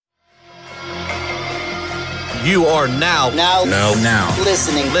You are now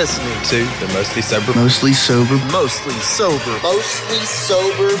listening to the Mostly Sober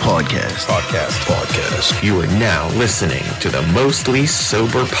podcast. You are now listening to the Mostly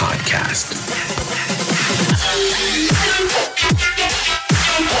Sober podcast.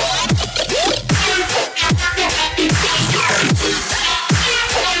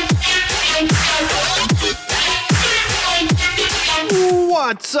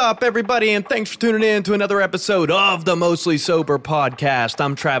 What's up, everybody, and thanks for tuning in to another episode of the Mostly Sober podcast.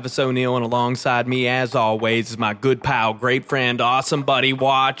 I'm Travis O'Neill, and alongside me, as always, is my good pal, great friend, awesome buddy,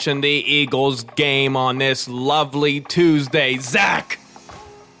 watching the Eagles game on this lovely Tuesday, Zach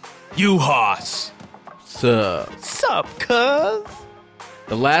Uhas. Sup, cuz?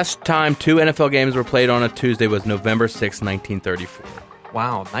 The last time two NFL games were played on a Tuesday was November 6, 1934.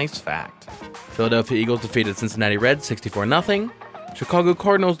 Wow, nice fact. Philadelphia Eagles defeated Cincinnati Reds 64-0. Chicago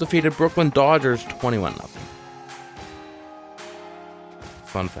Cardinals defeated Brooklyn Dodgers 21-0.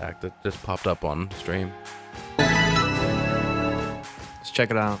 Fun fact that just popped up on the stream. Let's check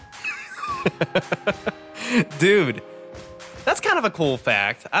it out. Dude, that's kind of a cool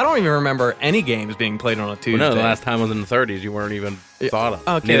fact. I don't even remember any games being played on a Tuesday. Well, no, the last time was in the 30s. You weren't even thought of.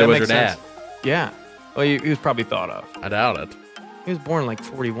 Okay, Neither that was makes your dad. sense. Yeah. Well, he was probably thought of. I doubt it. He was born like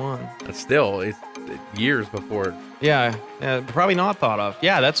 41. But still, it's years before. Yeah, probably not thought of.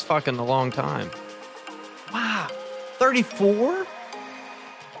 Yeah, that's fucking a long time. Wow. 34?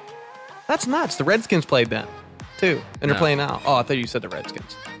 That's nuts. The Redskins played then, too. And they're playing now. Oh, I thought you said the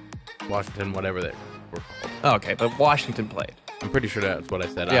Redskins. Washington, whatever they were called. Oh, okay, but Washington played. I'm pretty sure that's what I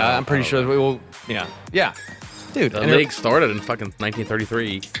said. Yeah, I'm pretty sure we will. Yeah. Dude. The league started in fucking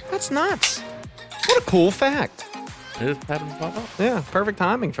 1933. That's nuts. What a cool fact. It just happened to pop up. Yeah, perfect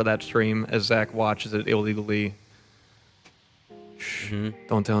timing for that stream as Zach watches it illegally. Shh,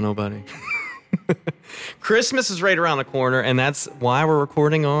 don't tell nobody. Christmas is right around the corner, and that's why we're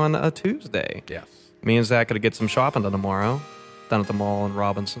recording on a Tuesday. Yes. Me and Zach got to get some shopping done tomorrow down at the mall in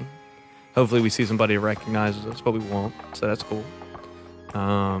Robinson. Hopefully we see somebody who recognizes us, but we won't, so that's cool.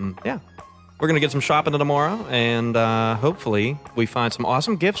 Yeah. We're going to get some shopping done tomorrow, and hopefully we find some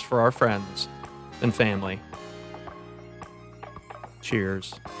awesome gifts for our friends and family.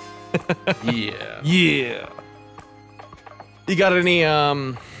 Cheers. Yeah. Yeah. You got any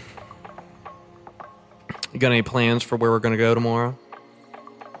plans for where we're going to go tomorrow?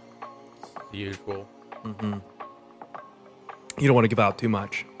 The usual. You don't want to give out too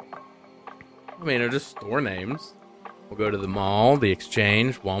much. I mean, they're just store names. We'll go to the mall, the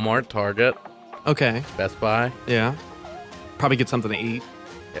Exchange, Walmart, Target. Okay. Best Buy. Yeah. Probably get something to eat.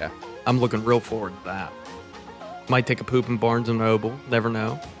 Yeah. I'm looking real forward to that. Might take a poop in Barnes & Noble. Never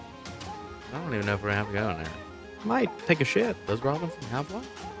know. I don't even know if we're going to have to go in there. Might take a shit. Does Robinson have one?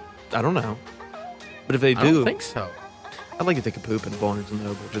 I don't know. But if they do... I don't think so. I'd like to take a poop in Barnes &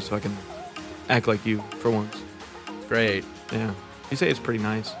 Noble just so I can act like you for once. It's great. Yeah. You say it's pretty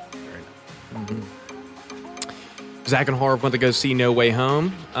nice. Very nice. Zach and Harv went to go see No Way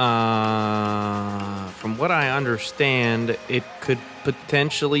Home. From what I understand, it could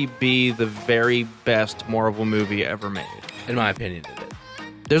potentially be the very best Marvel movie ever made. In my opinion, it is.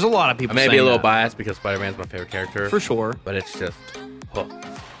 There's a lot of people I may saying be a little that. biased because Spider-Man's my favorite character. For sure. But it's just...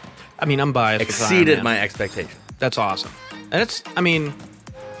 I mean, I'm biased. exceeded my expectations. That's awesome. And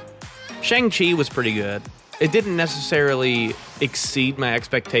Shang-Chi was pretty good. It didn't necessarily exceed my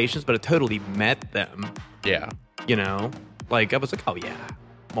expectations, but it totally met them. Yeah. You know? Like, I was like, oh yeah,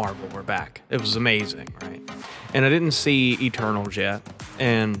 Marvel, we're back. It was amazing, right? And I didn't see Eternals yet.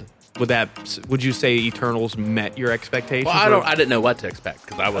 And would you say Eternals met your expectations? Well, I didn't know what to expect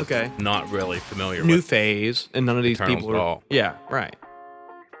because I was Okay. not really familiar New with phase, and none of these Eternals people at are... all. Yeah, right.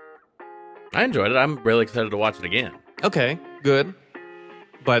 I enjoyed it. I'm really excited to watch it again. Okay, good.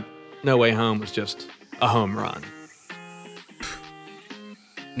 But No Way Home was just a home run.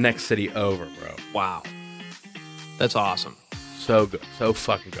 Next city over, bro. Wow. That's awesome. So good. So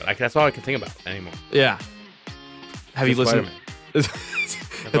fucking good. That's all I can think about anymore. Yeah. Have you listened? That's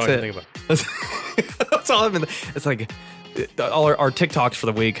all I can think about. That's all I've been. It's like all our TikToks for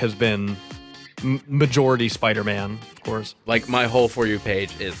the week has been majority Spider-Man, of course. Like, my whole For You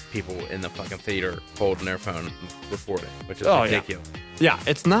page is people in the fucking theater holding their phone and recording, which is ridiculous. Yeah,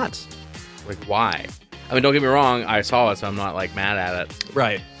 it's nuts. Like, why? I mean, don't get me wrong. I saw it, so I'm not, like, mad at it.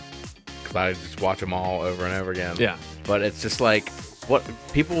 Right. Because I just watch them all over and over again. Yeah. But it's just like, what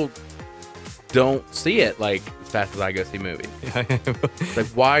people don't see it, like, as fast as I go see movies. It's like,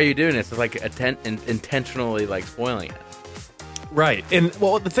 why are you doing this? It's like intentionally, like, spoiling it. Right. And,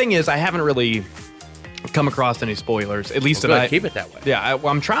 well, the thing is, I haven't really come across any spoilers, at least that I... keep it that way. Yeah,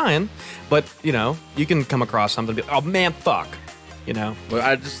 I'm trying, But, you know, you can come across something and be like, oh, man, fuck. You know? Well,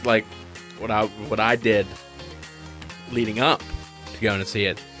 I just like what I did leading up to going to see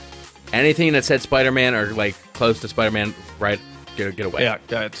it. Anything that said Spider-Man or like close to Spider-Man, right? Get away. Yeah,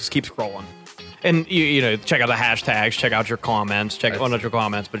 just keep scrolling. And, you know, check out the hashtags, check out your comments, well, not your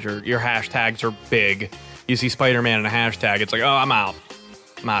comments, but your hashtags are big. You see Spider-Man in a hashtag, it's like, oh, I'm out.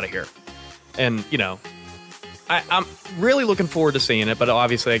 I'm out of here. And, you know, I'm really looking forward to seeing it, but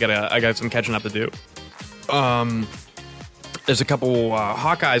obviously I got some catching up to do. There's a couple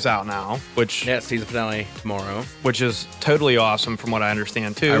Hawkeyes out now, which... Yeah, season finale tomorrow. Which is totally awesome from what I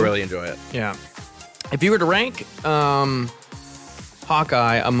understand, too. I really enjoy it. Yeah. If you were to rank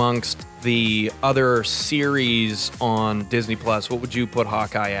Hawkeye amongst the other series on Disney Plus, what would you put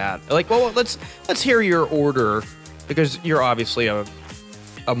Hawkeye at? Like, well, let's hear your order, because you're obviously you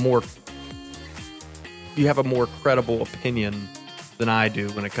have a more credible opinion than I do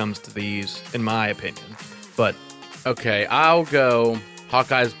when it comes to these, in my opinion. But okay, I'll go.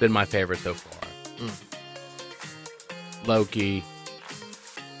 Hawkeye's been my favorite so far. Loki,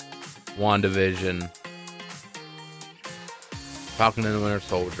 WandaVision, Falcon and the Winter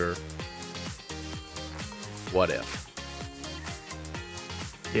Soldier. What If?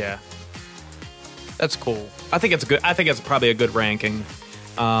 Yeah, that's cool. I think it's good. I think it's probably a good ranking.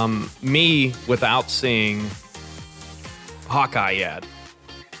 Me, without seeing Hawkeye yet,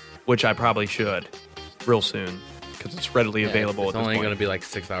 which I probably should real soon because it's readily available. It's only going to be like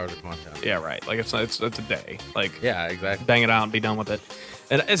 6 hours of content. Yeah, right. Like it's a day. Like yeah, exactly. Bang it out and be done with it.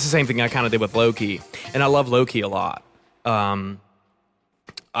 And it's the same thing I kind of did with Loki, and I love Loki a lot.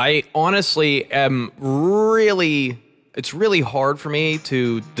 I honestly am it's really hard for me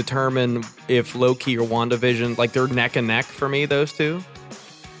to determine if Loki or WandaVision, like they're neck and neck for me, those two.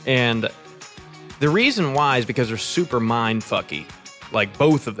 And the reason why is because they're super mind-fucky. Like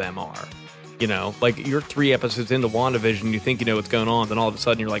both of them are. You know, like you're 3 episodes into WandaVision, you think you know what's going on, then all of a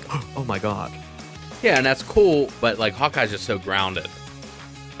sudden you're like, oh my God. Yeah, and that's cool, but like Hawkeye's just so grounded.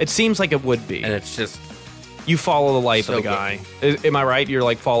 It seems like it would be. And it's just... You follow the life of the guy. Am I right? You're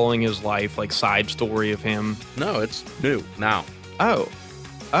like following his life, like side story of him. No, it's new now. Oh,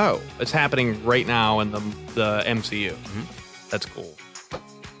 it's happening right now in the MCU. Mm-hmm. That's cool.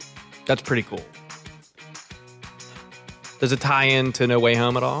 That's pretty cool. Does it tie into No Way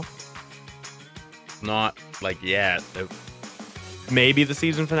Home at all? Not like yet. Maybe the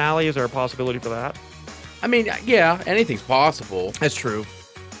season finale. Is there a possibility for that? I mean, yeah, anything's possible. That's true,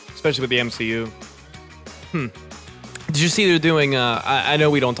 especially with the MCU. Did you see they're doing, I know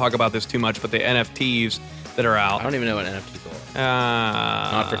we don't talk about this too much, but the NFTs that are out. I don't even know what NFTs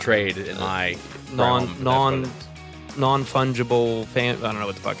are. Not for trade in my non-fungible fan. I don't know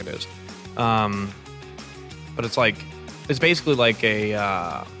what the fuck it is. But it's basically like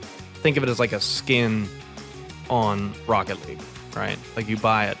think of it as like a skin on Rocket League, right? Like you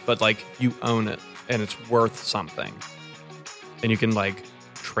buy it, but like you own it and it's worth something. And you can like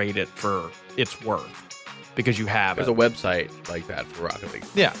trade it for its worth. Because you have There's a website like that for Rocket League.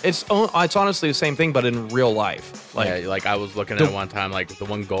 Yeah, it's honestly the same thing, but in real life. Like, yeah, like I was looking at it one time, like the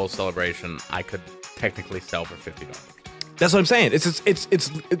one goal celebration, I could technically sell for $50. That's what I'm saying. It's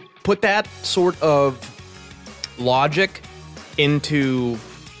put that sort of logic into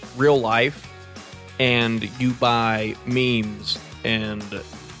real life, and you buy memes and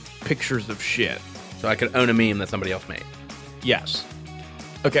pictures of shit. So I could own a meme that somebody else made. Yes.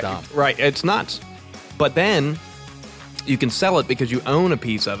 Okay. Dumb. Right. It's nuts. But then you can sell it because you own a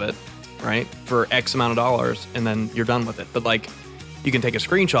piece of it, right, for X amount of dollars, and then you're done with it. But, like, you can take a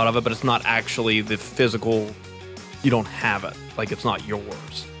screenshot of it, but it's not actually the physical. You don't have it. Like, it's not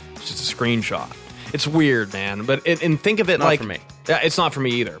yours. It's just a screenshot. It's weird, man. But and think of it not like... for me. Yeah, it's not for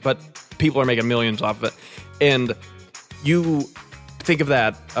me either. But people are making millions off of it. And you think of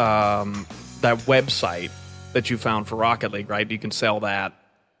that that website that you found for Rocket League, right? You can sell that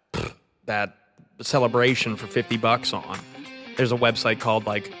celebration for $50 on. There's a website called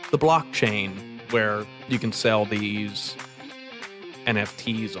like the Blockchain where you can sell these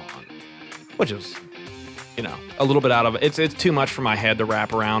NFTs on, which is, you know, a little bit out of it. It's too much for my head to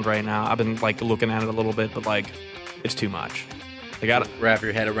wrap around right now. I've been like looking at it a little bit, but like it's too much. I gotta wrap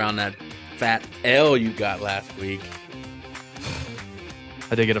your head around that fat L you got last week.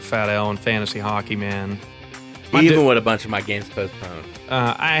 I did get a fat L in fantasy hockey, man. Even with a bunch of my games postponed.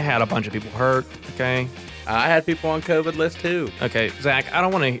 I had a bunch of people hurt. Okay, I had people on COVID list too. Okay, Zach, I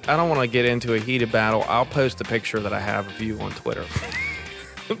don't want to get into a heated battle. I'll post a picture that I have of you on Twitter.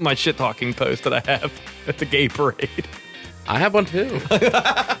 My shit talking post that I have at the gay parade. I have one too.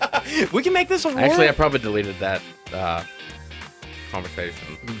 We can make this a war. Actually, I probably deleted that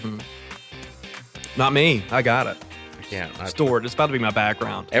conversation. Mm-hmm. Not me. I got it. I can't. Stored. It's about to be my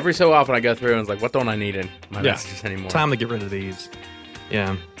background. Every so often I go through and it's like, what don't I need in my messages anymore? Time to get rid of these.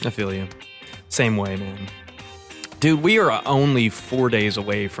 Yeah, I feel you. Same way, man. Dude, we are only 4 days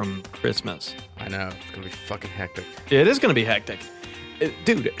away from Christmas. I know. It's going to be fucking hectic. It is going to be hectic.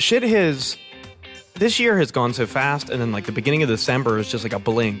 Dude, this year has gone so fast, and then like the beginning of December is just like a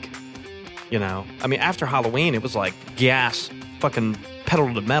blink. You know? I mean, after Halloween, it was like gas, fucking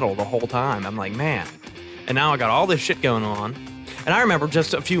pedal to metal the whole time. I'm like, man. And now I got all this shit going on. And I remember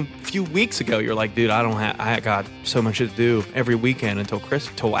just a few weeks ago, you're like, dude, I got so much to do every weekend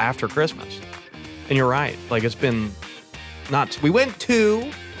until after Christmas. And you're right. Like, it's been nuts. We went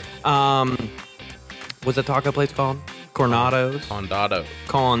to, what's the taco place called? Condado's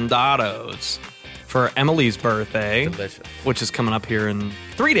for Emily's birthday. Delicious. Which is coming up here in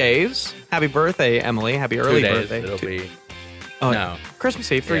 3 days. Happy birthday, Emily. Happy early 2 days, birthday. It'll be... No. Christmas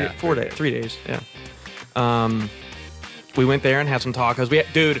Eve, 4 days. 3 days, yeah. We went there and had some tacos.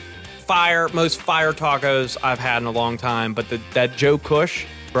 Most fire tacos I've had in a long time. But that Joe Cush,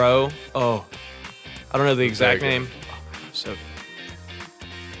 bro, I don't know the exact name.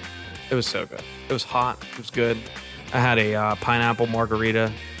 It was so good. It was hot. It was good. I had a pineapple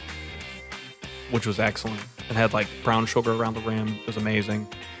margarita, which was excellent. It had like brown sugar around the rim. It was amazing.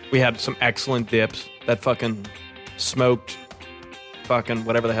 We had some excellent dips. That fucking smoked fucking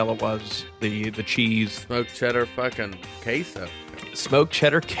whatever the hell it was. The cheese. Smoked cheddar fucking queso. Smoked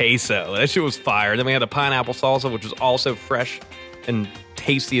cheddar queso. That shit was fire. Then we had a pineapple salsa, which was also fresh and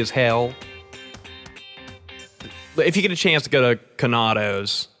tasty as hell. If you get a chance to go to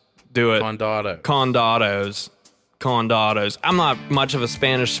Condado's, do it. Condado's. I'm not much of a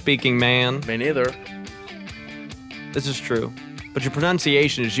Spanish-speaking man. Me neither. This is true. But your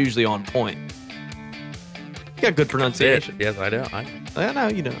pronunciation is usually on point. You got good pronunciation. Yes, I do. I know,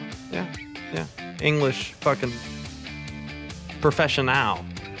 you know. Yeah. English fucking professional.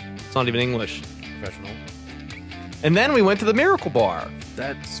 It's not even English. Professional. And then we went to the Miracle Bar.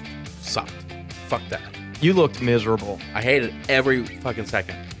 That sucked. Fuck that. You looked miserable. I hated every fucking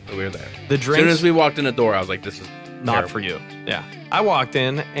second that we were there. The drinks. As soon as we walked in the door, I was like, this is not terrible. for you. Yeah. I walked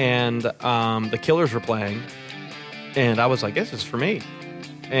in and the Killers were playing. And I was like, this is for me.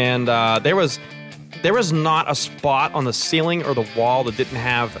 And there was not a spot on the ceiling or the wall that didn't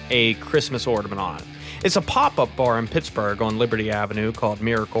have a Christmas ornament on it. It's a pop-up bar in Pittsburgh on Liberty Avenue called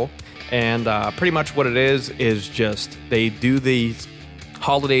Miracle. And pretty much what it is just they do these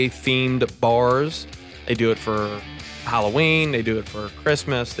holiday-themed bars. They do it for Halloween. They do it for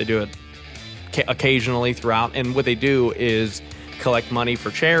Christmas. They do it occasionally throughout. And what they do is collect money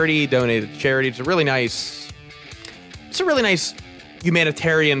for charity, donate it to charity. It's a really nice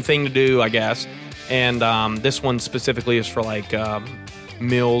humanitarian thing to do, I guess. And this one specifically is for like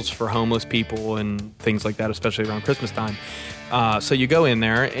meals for homeless people and things like that, especially around Christmas time. So you go in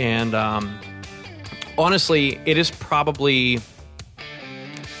there and honestly, it is probably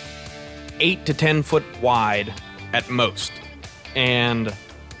 8 to 10 foot wide at most and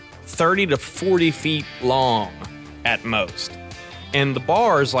 30 to 40 feet long at most. And the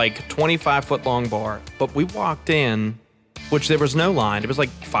bar is like 25 foot long bar, but we walked in, which there was no line. It was like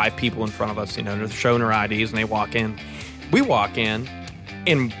 5 people in front of us, you know, they're showing their IDs and they walk in. We walk in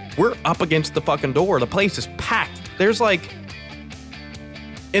and we're up against the fucking door. The place is packed. There's like,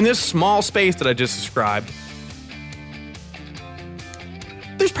 in this small space that I just described,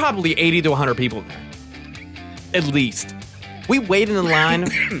 there's probably 80 to 100 people in there. At least. We waited in line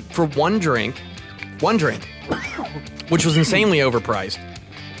for one drink, which was insanely overpriced.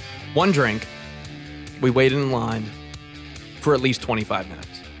 One drink. We waited in line for at least 25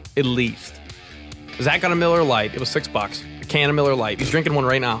 minutes. At least. Zach got a Miller Lite. It was $6. A can of Miller Lite. He's drinking one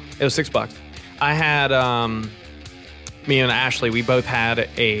right now. It was $6. I had, me and Ashley, we both had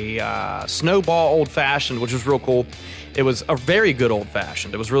a Snowball Old Fashioned, which was real cool. It was a very good Old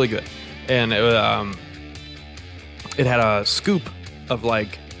Fashioned. It was really good. And it had a scoop of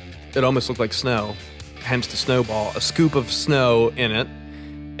like, it almost looked like snow, hence the Snowball. A scoop of snow in it.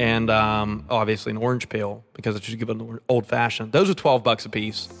 And obviously an orange peel, because it should give it an Old Fashioned. Those are $12 a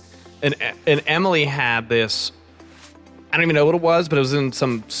piece. And Emily had this, I don't even know what it was, but it was in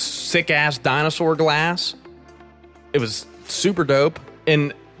some sick-ass dinosaur glass. It was super dope.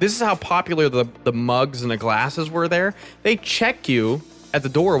 And this is how popular the mugs and the glasses were there. They check you at the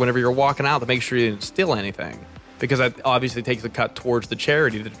door whenever you're walking out to make sure you didn't steal anything. Because that obviously takes a cut towards the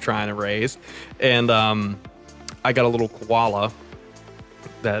charity that they're trying to raise. And I got a little koala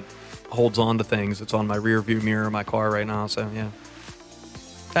that holds on to things. It's on my rear view mirror of my car right now. So, yeah.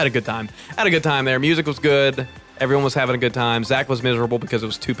 Had a good time. Had a good time there. Music was good. Everyone was having a good time. Zach was miserable because it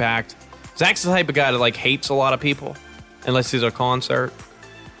was too packed. Zach's the type of guy that like hates a lot of people, unless he's at a concert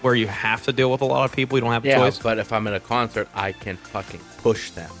where you have to deal with a lot of people. You don't have a choice. But if I'm at a concert, I can fucking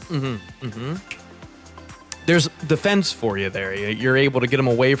push them. There's defense for you there. You're able to get them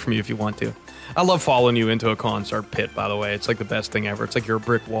away from you if you want to. I love following you into a concert pit, by the way. It's like the best thing ever. It's like you're a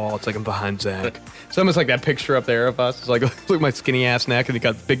brick wall. It's like I'm behind Zach. It's almost like that picture up there of us. It's like, look at my skinny ass neck, and you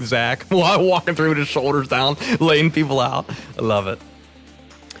got big Zach walking through with his shoulders down, laying people out. I love it.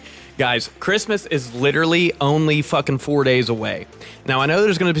 Guys, Christmas is literally only fucking 4 days away. Now, I know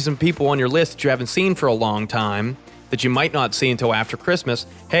there's going to be some people on your list that you haven't seen for a long time that you might not see until after Christmas.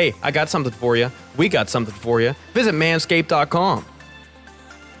 Hey, I got something for you. We got something for you. Visit manscaped.com.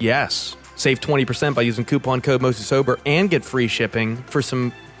 Yes. Save 20% by using coupon code MostlySober and get free shipping for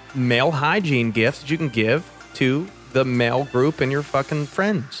some male hygiene gifts that you can give to the male group and your fucking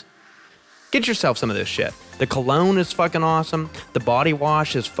friends. Get yourself some of this shit. The cologne is fucking awesome. The body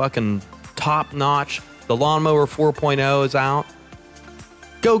wash is fucking top notch. The Lawnmower 4.0 is out.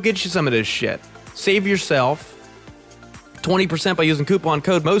 Go get you some of this shit. Save yourself 20% by using coupon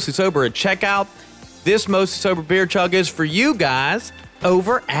code MostlySober at checkout. This Mostly Sober beer chug is for you guys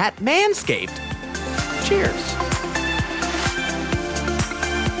over at Manscaped. Cheers.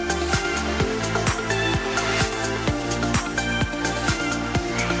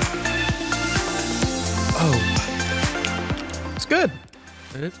 Oh, it's good.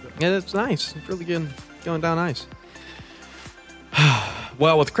 It is good. Yeah, it's nice. It's really good. Going down nice.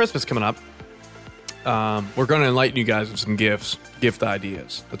 Well, with Christmas coming up, we're going to enlighten you guys with some gift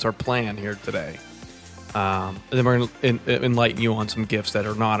ideas. That's our plan here today. And then we're going to enlighten you on some gifts that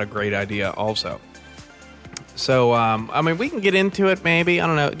are not a great idea also. So, I mean, we can get into it maybe. I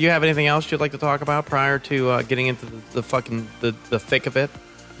don't know. Do you have anything else you'd like to talk about prior to getting into the fucking the thick of it?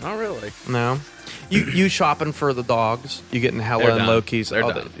 Not really. No? You shopping for the dogs? You getting Hella and Loki's? They're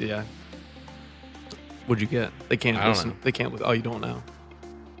done. Yeah. What'd you get? They can't I don't listen. know. They can't. Oh, you don't know.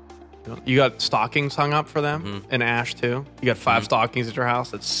 You got stockings hung up for them? Mm-hmm. And Ash, too? You got 5 stockings at your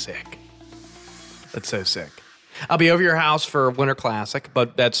house? That's sick. That's so sick. I'll be over your house for Winter Classic,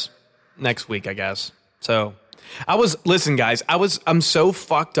 but that's next week, I guess. So, listen, guys, I'm so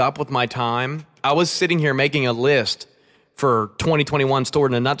fucked up with my time. I was sitting here making a list for 2021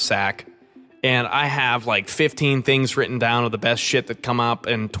 stored in a nutsack, and I have like 15 things written down of the best shit that come up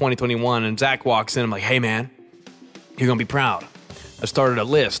in 2021, and Zach walks in, I'm like, hey, man, you're going to be proud. I started a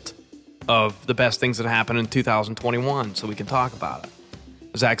list of the best things that happened in 2021 so we can talk about it.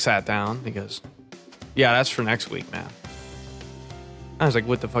 Zach sat down. He goes, yeah, that's for next week, man. I was like,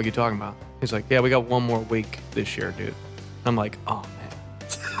 what the fuck are you talking about? He's like, yeah, we got one more week this year, dude. I'm like, oh,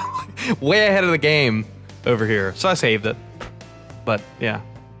 man. Way ahead of the game over here. So I saved it. But, yeah.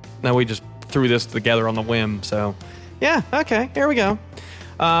 Now we just threw this together on the whim. So, yeah, okay, here we go.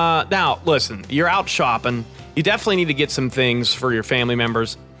 Now, listen, you're out shopping. You definitely need to get some things for your family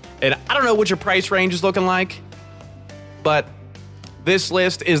members. And I don't know what your price range is looking like, but this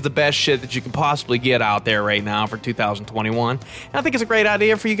list is the best shit that you can possibly get out there right now for 2021. And I think it's a great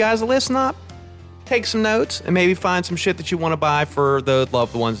idea for you guys to listen up, take some notes, and maybe find some shit that you want to buy for the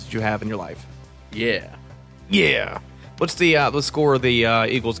loved ones that you have in your life. Yeah. Yeah. What's the score of the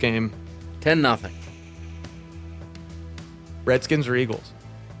Eagles game? 10-0. Redskins or Eagles?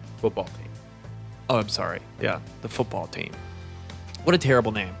 Football team. Oh, I'm sorry. Yeah, the football team. What a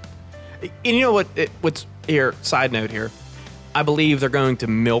terrible name. And you know what? What's here? Side note here. I believe they're going to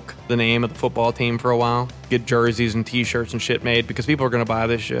milk the name of the football team for a while, get jerseys and T-shirts and shit made because people are going to buy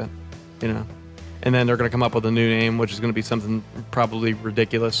this shit, you know. And then they're going to come up with a new name, which is going to be something probably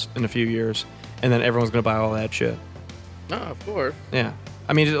ridiculous in a few years, and then everyone's going to buy all that shit. Oh, of course. Yeah,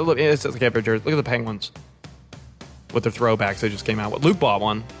 I mean, look, it's like a jersey. Look at the Penguins with their throwbacks they just came out with. Luke bought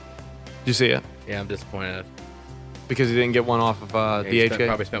one. Did you see it? Yeah, I'm disappointed. Because he didn't get one off of DHK.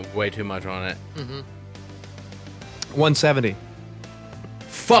 Probably spent way too much on it. 170.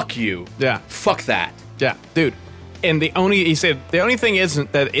 Fuck you. Yeah. Fuck that. Yeah, dude. And he said the only thing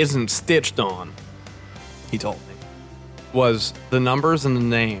isn't stitched on, he told me, was the numbers and the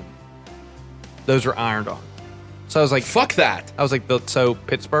name. Those were ironed on. So I was like, fuck that. I was like, so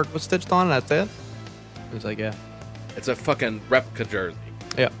Pittsburgh was stitched on and that's it? He was like, yeah. It's a fucking replica jersey.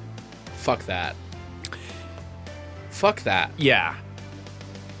 Yeah. Fuck that. Fuck that. Yeah.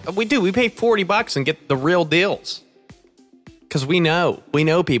 We do. We pay $40 and get the real deals. Because we know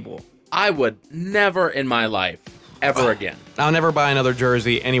people. I would never in my life, ever again. I'll never buy another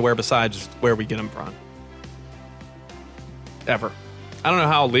jersey anywhere besides where we get them from. Ever. I don't know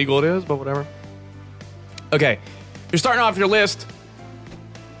how illegal it is, but whatever. Okay. You're starting off your list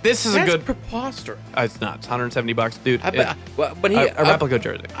This is That's a good. preposterous. It's not. It's $170, dude. I bet, but a replica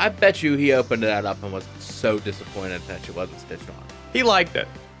jersey. I bet you he opened that up and was so disappointed that she wasn't stitched on. He liked it.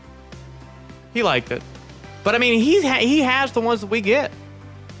 But I mean, he has the ones that we get.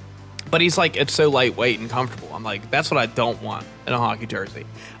 But he's like, it's so lightweight and comfortable. I'm like, that's what I don't want in a hockey jersey.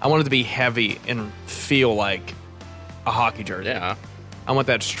 I want it to be heavy and feel like a hockey jersey. Yeah. I want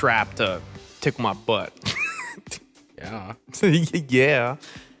that strap to tickle my butt. Yeah. Yeah.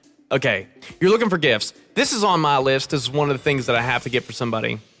 Okay. You're looking for gifts. This is on my list. This is one of the things that I have to get for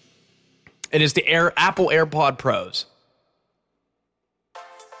somebody. It is the Apple AirPod Pros.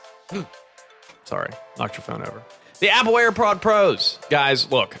 Sorry. Knocked your phone over. The Apple AirPod Pros.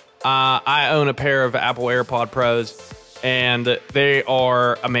 Guys, look. I own a pair of Apple AirPod Pros, and they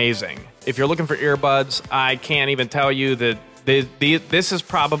are amazing. If you're looking for earbuds, I can't even tell you that this is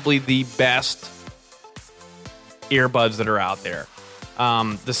probably the best earbuds that are out there.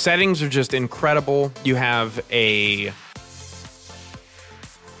 The settings are just incredible. You have a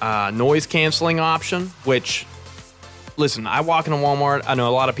noise canceling option, which, listen, I walk into Walmart. I know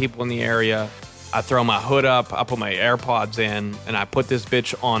a lot of people in the area. I throw my hood up, I put my AirPods in, and I put this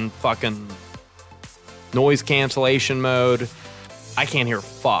bitch on fucking noise cancellation mode. I can't hear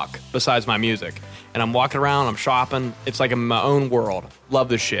fuck besides my music. And I'm walking around, I'm shopping. It's like I'm in my own world. Love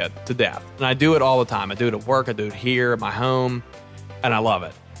this shit to death. And I do it all the time. I do it at work, I do it here, at my home, and I love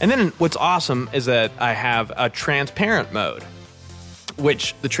it. And then what's awesome is that I have a transparent mode,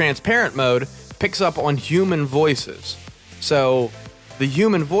 which the transparent mode picks up on human voices. So the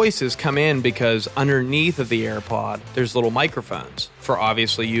human voices come in because underneath of the AirPod, there's little microphones for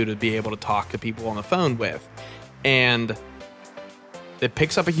obviously you to be able to talk to people on the phone with. And it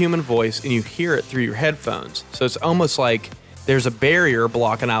picks up a human voice and you hear it through your headphones. So it's almost like there's a barrier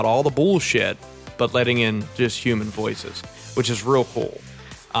blocking out all the bullshit, but letting in just human voices, which is real cool.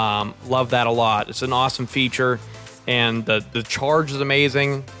 Love that a lot. It's an awesome feature. And the charge is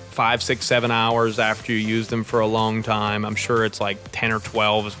amazing. 5, 6, 7 hours after you use them for a long time. I'm sure it's like 10 or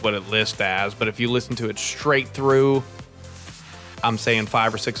 12 is what it lists as. But if you listen to it straight through, I'm saying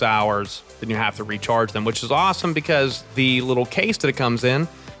 5 or 6 hours, then you have to recharge them, which is awesome because the little case that it comes in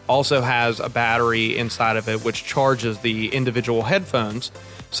also has a battery inside of it, which charges the individual headphones.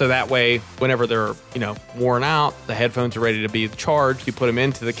 So that way, whenever they're, worn out, the headphones are ready to be charged. You put them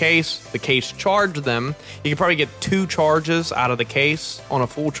into the case charges them. You can probably get 2 charges out of the case on a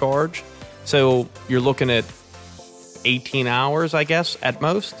full charge. So you're looking at 18 hours, I guess, at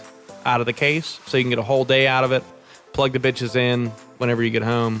most, out of the case. So you can get a whole day out of it. Plug the bitches in whenever you get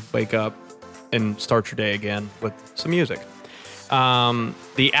home, wake up, and start your day again with some music.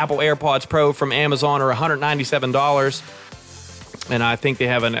 The Apple AirPods Pro from Amazon are $197. And I think they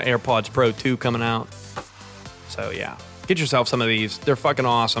have an AirPods Pro 2 coming out. So, yeah. Get yourself some of these. They're fucking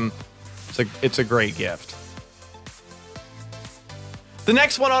awesome. It's a great gift. The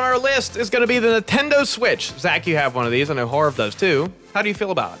next one on our list is going to be the Nintendo Switch. Zach, you have one of these. I know Harv does, too. How do you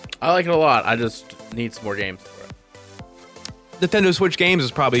feel about it? I like it a lot. I just need some more games for it. Nintendo Switch games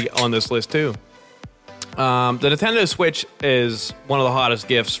is probably on this list, too. The Nintendo Switch is one of the hottest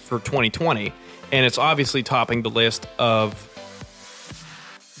gifts for 2020. And it's obviously topping the list of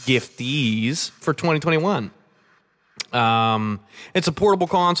giftees for 2021. It's a portable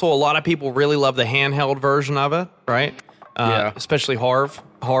console. A lot of people really love the handheld version of it, right? Yeah. Especially Harv.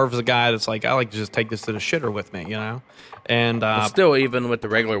 Harv's a guy that's like, I like to just take this to the shitter with me, And but still, even with the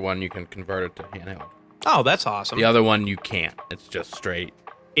regular one, you can convert it to handheld. Oh, that's awesome. The other one, you can't. It's just straight.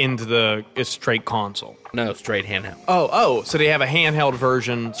 It's straight console. No, straight handheld. Oh, so they have a handheld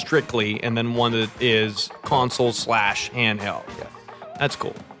version strictly, and then one that is console/handheld. Yeah. That's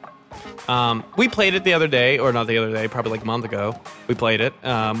cool. We played it the other day, or not the other day, probably like a month ago. We played it.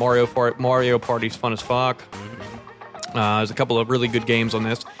 Mario Party's fun as fuck. There's a couple of really good games on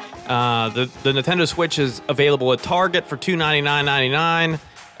this. The Nintendo Switch is available at Target for $299.99.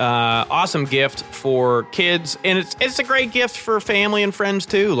 Awesome gift for kids, and it's a great gift for family and friends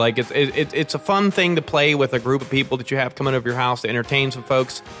too. Like it's a fun thing to play with a group of people that you have coming over your house to entertain some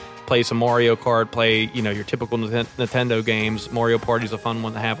folks. Play some Mario Kart, play your typical Nintendo games. Mario Party's a fun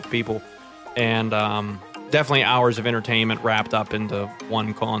one to have with people, and definitely hours of entertainment wrapped up into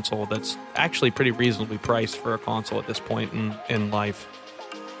one console that's actually pretty reasonably priced for a console at this point in life.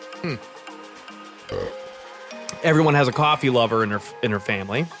 Everyone has a coffee lover in her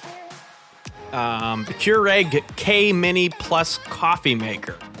family. The Keurig K Mini Plus coffee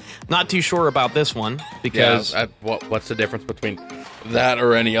maker. Not too sure about this one because what's the difference between that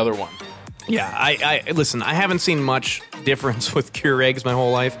or any other one? Yeah, I listen, I haven't seen much difference with Keurigs my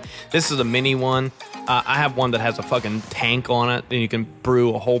whole life. This is a mini one. I have one that has a fucking tank on it, and you can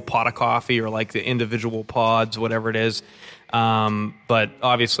brew a whole pot of coffee or like the individual pods, whatever it is. But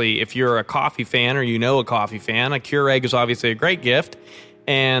obviously, if you're a coffee fan or you know a coffee fan, a Keurig is obviously a great gift.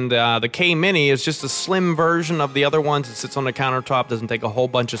 And the K Mini is just a slim version of the other ones. It sits on the countertop, doesn't take a whole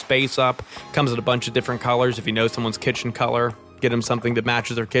bunch of space up, comes in a bunch of different colors. If you know someone's kitchen color, get them something that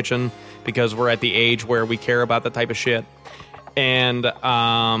matches their kitchen, because we're at the age where we care about that type of shit. And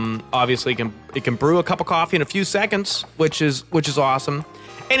obviously, it can brew a cup of coffee in a few seconds, which is awesome.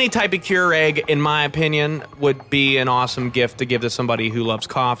 Any type of Keurig, in my opinion, would be an awesome gift to give to somebody who loves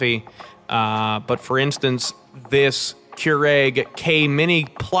coffee. But for instance, this Keurig K Mini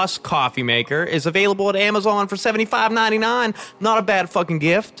Plus coffee maker is available at Amazon for $75.99. Not a bad fucking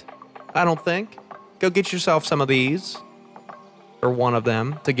gift, I don't think. Go get yourself some of these, or one of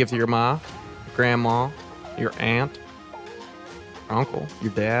them, to give to your ma, your grandma, your aunt, your uncle,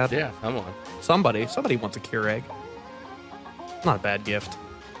 your dad. Yeah, someone. Somebody wants a Keurig. Not a bad gift.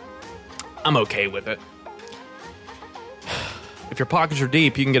 I'm okay with it. If your pockets are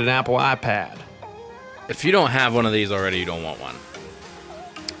deep, you can get an Apple iPad. If you don't have one of these already, you don't want one.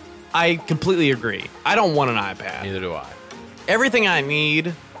 I completely agree. I don't want an iPad. Neither do I. Everything I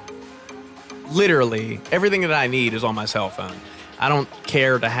need, literally, everything that I need is on my cell phone. I don't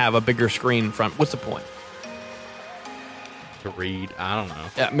care to have a bigger screen in front. What's the point? To read, I don't know.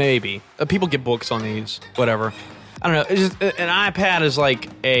 Yeah, maybe. People get books on these, whatever. I don't know. It's just, an iPad is like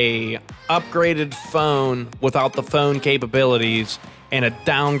a upgraded phone without the phone capabilities and a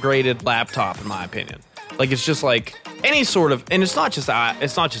downgraded laptop, in my opinion. Like, it's just like any sort of, and it's not just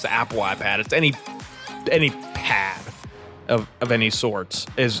Apple iPad. It's any pad of any sorts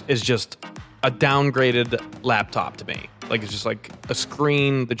is just a downgraded laptop to me. Like, it's just like a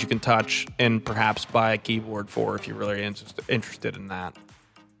screen that you can touch and perhaps buy a keyboard for if you're really interested in that.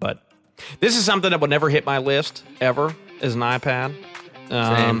 But this is something that would never hit my list ever, is an iPad.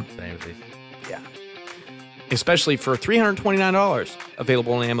 Same. Yeah. Especially for $329,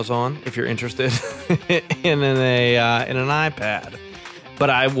 available on Amazon if you're interested in an iPad. But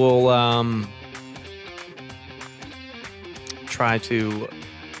I will try to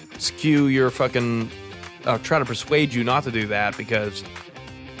skew your fucking. Try to persuade you not to do that, because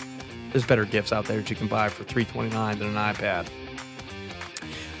there's better gifts out there that you can buy for $329 than an iPad.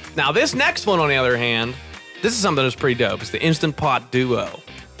 Now, this next one, on the other hand, this is something that's pretty dope. It's the Instant Pot Duo.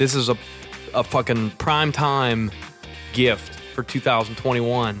 This is a fucking prime time gift for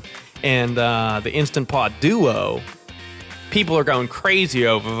 2021. And the Instant Pot Duo, people are going crazy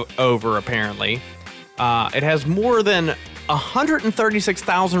over apparently. It has more than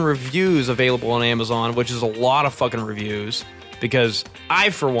 136,000 reviews available on Amazon, which is a lot of fucking reviews, because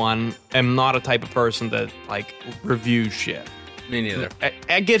I, for one, am not a type of person that, like, reviews shit. Me neither.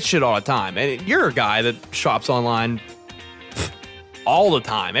 I get shit all the time. And you're a guy that shops online all the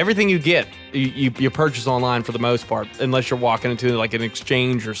time. Everything you get, you purchase online for the most part, unless you're walking into, like, an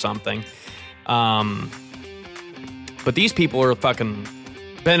exchange or something. But these people are fucking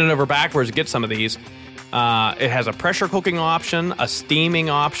bending over backwards to get some of these. It has a pressure cooking option, a steaming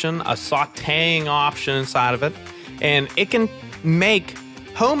option, a sautéing option inside of it, and it can make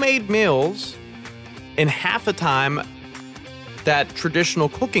homemade meals in half the time that traditional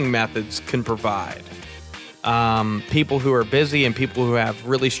cooking methods can provide. People who are busy and people who have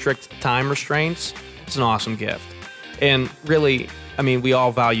really strict time restraints, it's an awesome gift. And really, I mean, we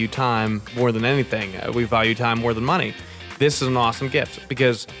all value time more than anything. We value time more than money. This is an awesome gift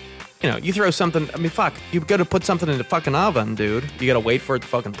because, you know, you throw something, I mean, fuck, you go to put something in the fucking oven, dude. You gotta wait for it to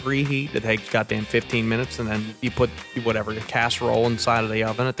fucking preheat. It takes goddamn 15 minutes, and then you put whatever, your casserole inside of the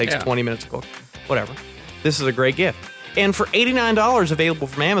oven. It takes 20 minutes to cook. Whatever. This is a great gift. And for $89 available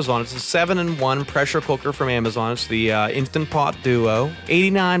from Amazon, it's a 7-in-1 pressure cooker from Amazon. It's the Instant Pot Duo.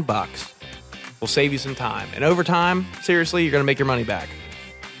 $89. Will save you some time. And over time, seriously, you're gonna make your money back.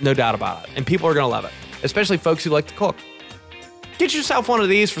 No doubt about it. And people are gonna love it, especially folks who like to cook. Get yourself one of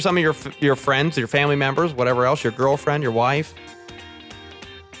these for some of your friends, your family members, whatever else, your girlfriend, your wife.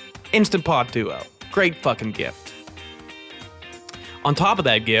 Instant Pot Duo. Great fucking gift. On top of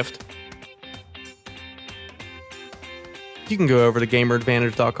that gift, you can go over to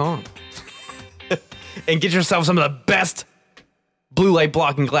GamerAdvantage.com and get yourself some of the best blue light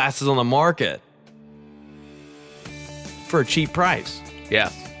blocking glasses on the market for a cheap price.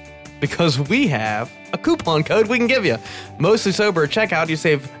 Yeah. Because we have a coupon code we can give you. Mostly Sober at checkout, you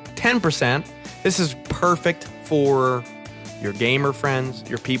save 10%. This is perfect for your gamer friends,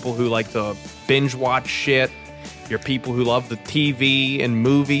 your people who like to binge watch shit, you're people who love the TV and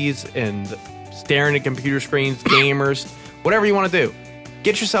movies and staring at computer screens, gamers, whatever you want to do,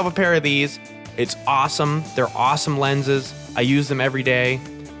 get yourself a pair of these. It's awesome. They're awesome lenses. I use them every day.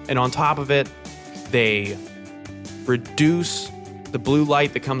 And on top of it, they reduce the blue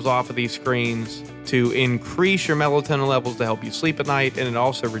light that comes off of these screens to increase your melatonin levels to help you sleep at night. And it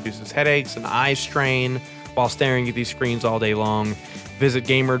also reduces headaches and eye strain while staring at these screens all day long. Visit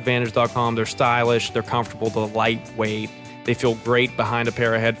GamerAdvantage.com. They're stylish. They're comfortable. They're lightweight. They feel great behind a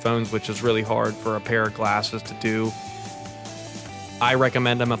pair of headphones, which is really hard for a pair of glasses to do. I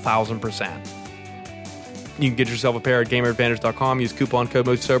recommend them 1,000%. You can get yourself a pair at GamerAdvantage.com. Use coupon code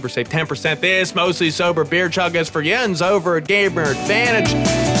MostlySober. Save 10%. This Mostly Sober Beer Chug is for Jens over at Gamer Advantage.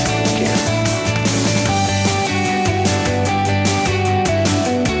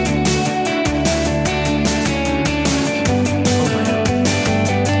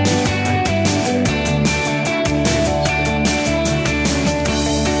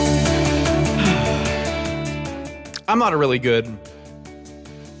 I'm not a really good...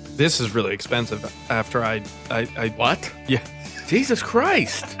 This is really expensive after I What? Yeah. Jesus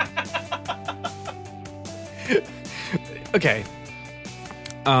Christ. Okay.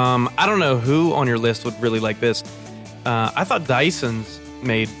 I don't know who on your list would really like this. I thought Dyson's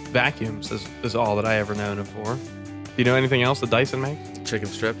made vacuums is all that I ever known it for. Do you know anything else that Dyson makes? Chicken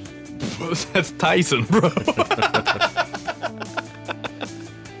strips. That's Tyson, bro.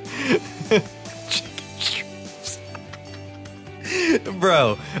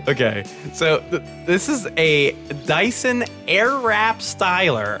 Bro, okay, so this is a Dyson Airwrap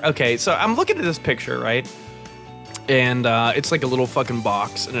Styler. Okay, so I'm looking at this picture, right? And it's like a little fucking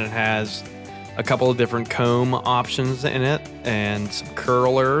box, and it has a couple of different comb options in it, and some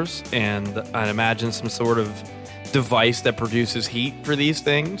curlers, and I'd imagine some sort of device that produces heat for these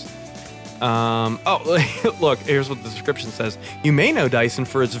things. Look, here's what the description says. You may know Dyson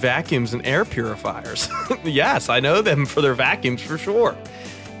for its vacuums and air purifiers. Yes, I know them for their vacuums for sure.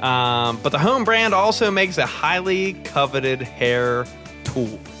 But the home brand also makes a highly coveted hair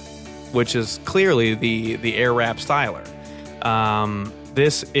tool, which is clearly the Airwrap Styler.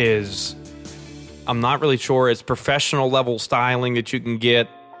 This is, I'm not really sure, it's professional level styling that you can get,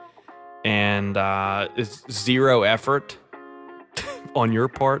 and it's zero effort on your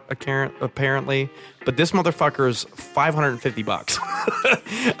part, apparently. But this motherfucker is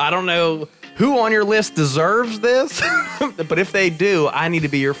 $550. I don't know who on your list deserves this, but if they do, I need to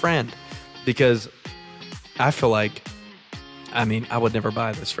be your friend, because I feel like, I mean, I would never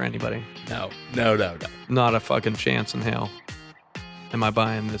buy this for anybody. No. Not a fucking chance in hell am I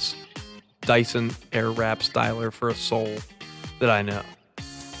buying this Dyson Airwrap Styler for a soul that I know.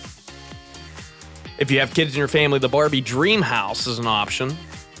 If you have kids in your family, the Barbie Dream House is an option.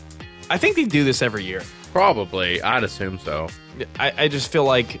 I think they do this every year. Probably. I'd assume so. I just feel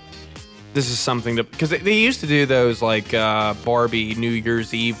like this is something to... Because they used to do those, like, Barbie New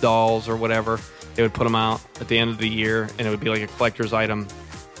Year's Eve dolls or whatever. They would put them out at the end of the year, and it would be like a collector's item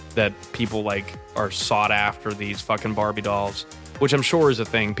that people, like, are sought after, these fucking Barbie dolls, which I'm sure is a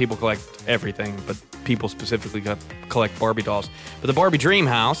thing. People collect everything, but people specifically collect Barbie dolls. But the Barbie Dream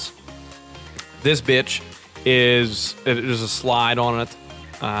House... This bitch there's a slide on it.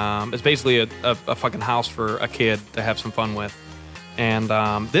 It's basically a fucking house for a kid to have some fun with. And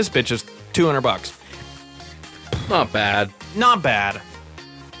this bitch is $200. Not bad. Not bad.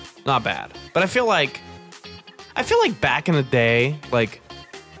 But I feel like back in the day, like,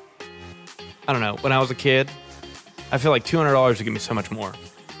 I don't know, when I was a kid, I feel like $200 would give me so much more.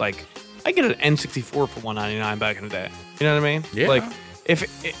 Like, I get an N64 for $199 back in the day. You know what I mean? Yeah. Like, if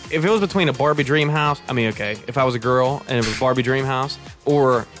it was between a Barbie Dream House, I mean, okay, if I was a girl and it was Barbie Dream House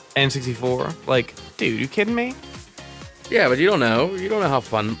or N64, like, dude, you kidding me? Yeah, but you don't know. You don't know how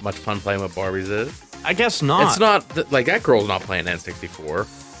much fun playing with Barbies is. I guess not. It's not, like, that girl's not playing N64.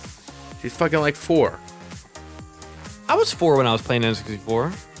 She's fucking, like, 4. I was 4 when I was playing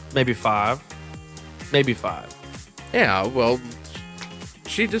N64. Maybe 5. Yeah, well,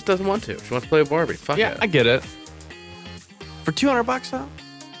 she just doesn't want to. She wants to play with Barbie. Fuck yeah, it. I get it. For $200 though? I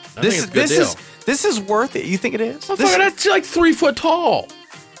think it's a good deal. This is worth it. You think it is? That's like 3 foot tall.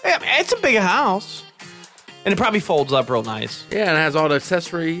 Yeah, it's a big house. And it probably folds up real nice. Yeah, and it has all the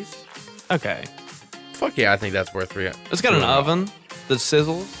accessories. Okay. Fuck yeah, I think that's worth $300. It's got an oven that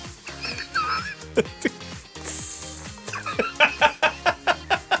sizzles.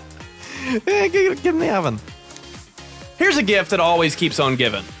 Yeah, give him the oven. Here's a gift that always keeps on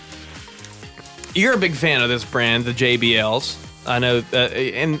giving. You're a big fan of this brand, the JBLs. I know,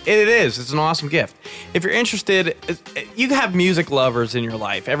 and it is. It's an awesome gift. If you're interested, you have music lovers in your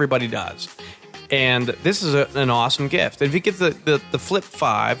life. Everybody does. And this is an awesome gift. If you get the Flip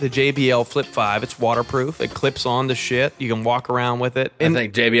 5, the JBL Flip 5, it's waterproof. It clips on to shit. You can walk around with it. And I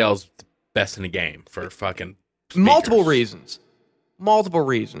think JBL's the best in the game for fucking speakers. Multiple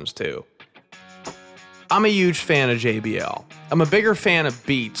reasons, too. I'm a huge fan of JBL. I'm a bigger fan of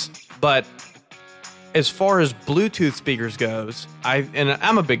Beats, but as far as Bluetooth speakers goes,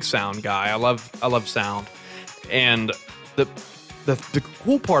 I'm a big sound guy. I love sound. And the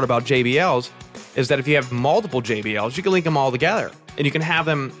cool part about JBLs is that if you have multiple JBLs, you can link them all together. And you can have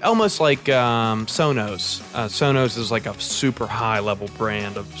them almost like Sonos. Sonos is like a super high-level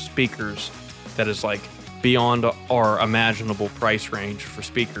brand of speakers that is like beyond our imaginable price range for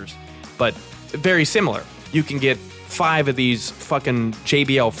speakers. But very similar. You can get 5 of these fucking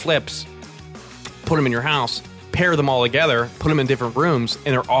JBL Flips, put them in your house, pair them all together, put them in different rooms,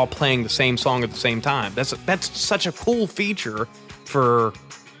 and they're all playing the same song at the same time. That's such a cool feature for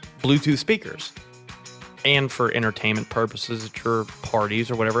Bluetooth speakers and for entertainment purposes at your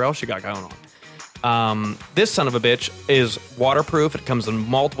parties or whatever else you got going on. This son of a bitch is waterproof. It comes in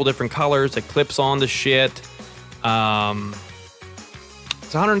multiple different colors. It clips on the shit. It's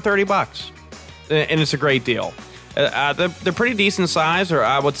 $130, and it's a great deal. They're pretty decent size, or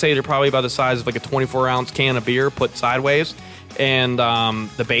I would say they're probably about the size of like a 24-ounce can of beer put sideways. And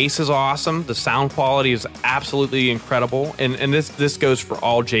the bass is awesome. The sound quality is absolutely incredible. And this goes for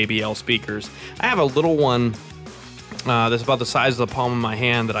all JBL speakers. I have a little one that's about the size of the palm of my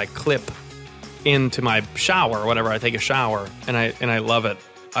hand that I clip into my shower whenever I take a shower, and I love it.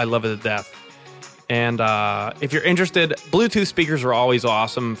 I love it to death. And if you're interested, Bluetooth speakers are always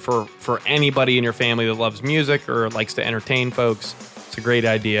awesome for anybody in your family that loves music or likes to entertain folks. It's a great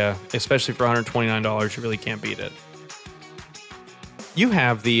idea, especially for $129. You really can't beat it. You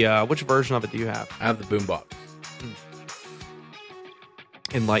have the which version of it do you have? I have the boombox.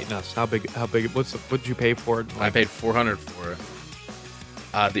 Enlighten us. How big? What did you pay for it? I paid $400 for it.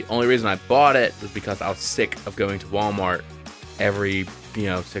 The only reason I bought it was because I was sick of going to Walmart every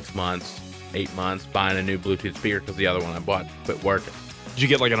 6 months, 8 months, buying a new Bluetooth speaker because the other one I bought quit working. Did you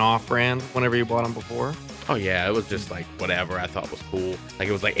get like an off-brand whenever you bought them before? Oh yeah, it was just like whatever I thought was cool. Like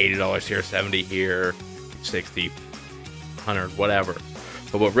it was like $80 here, $70 here, $60, $100, whatever.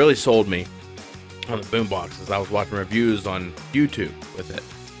 But what really sold me on the boombox is I was watching reviews on YouTube with it,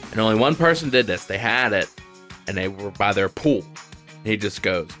 and only one person did this. They had it, and they were by their pool. And he just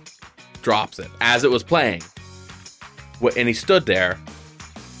drops it as it was playing, and he stood there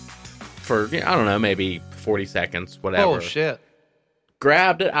for I don't know, maybe 40 seconds, whatever. Oh shit!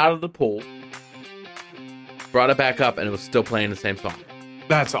 Grabbed it out of the pool, brought it back up, and it was still playing the same song.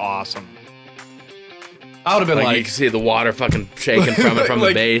 That's awesome. I would have been like you can see the water fucking shaking from it from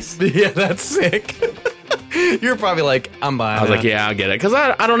the bass. Yeah, that's sick. You're probably like, I'm buying it. I was like, yeah, I'll get it. Because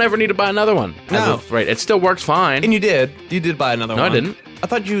I don't ever need to buy another one. No. Right. It still works fine. And you did. You did buy another one. No, I didn't. I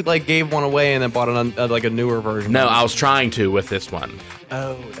thought you like gave one away and then bought a newer version. No, I was trying to with this one.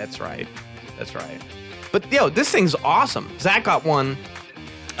 Oh, that's right. That's right. But, this thing's awesome. Zach got one.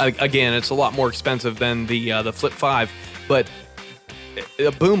 Again, it's a lot more expensive than the Flip 5. But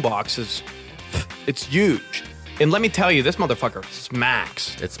a boombox it's huge. And let me tell you, this motherfucker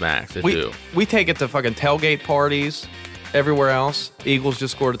smacks. It smacks. We take it to fucking tailgate parties everywhere else. Eagles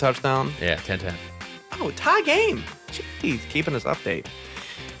just scored a touchdown. Yeah, 10-10. Oh, tie game. Jeez, keeping us update.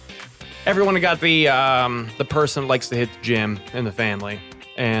 Everyone got the person that likes to hit the gym in the family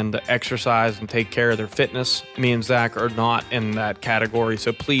and exercise and take care of their fitness. Me and Zach are not in that category,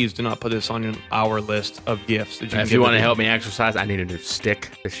 so please do not put this on our list of gifts. That if you want to help me exercise, I need a new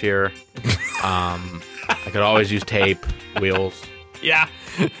stick this year. I could always use tape, wheels. Yeah.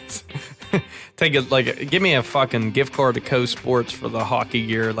 Give me a fucking gift card to Co Sports for the hockey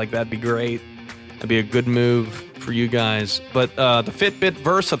gear. Like, that'd be great. That'd be a good move for you guys. But the Fitbit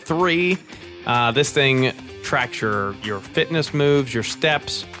Versa 3, this thing tracks your fitness moves, your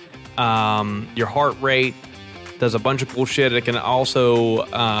steps, your heart rate, does a bunch of cool shit. It can also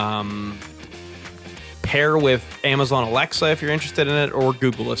pair with Amazon Alexa if you're interested in it, or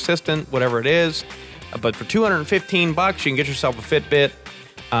Google Assistant, whatever it is. But for $215, you can get yourself a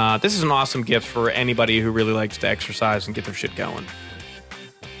Fitbit. This is an awesome gift for anybody who really likes to exercise and get their shit going.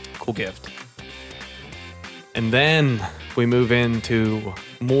 Cool gift. And then we move into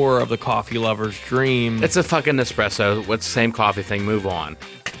more of the coffee lover's dream. It's a fucking espresso. What's the same coffee thing? Move on.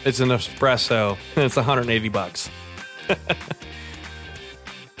 It's an espresso. It's $180.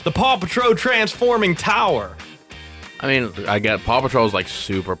 The Paw Patrol Transforming Tower. I mean, I get Paw Patrol's like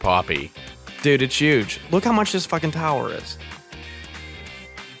super poppy. Dude, it's huge. Look how much this fucking tower is.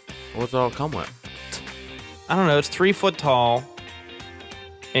 What's it all come with? I don't know. It's 3 foot tall.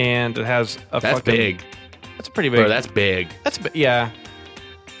 and it has a That's fucking... big. That's pretty big. Bro, that's big. Yeah.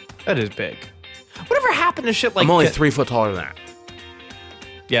 That is big. Whatever happened to shit like I'm only that? 3 foot taller than that.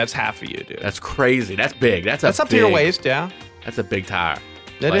 Yeah, it's half of you, dude. That's crazy. That's big. That's up to your waist, yeah. That's a big tire.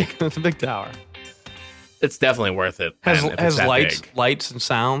 It's a big tower. It's definitely worth it. Has man, if it's that lights, big. lights and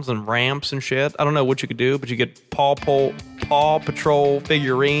sounds and ramps and shit. I don't know what you could do, but you get Paw Patrol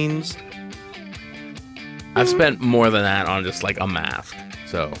figurines. I've spent more than that on just like a mask,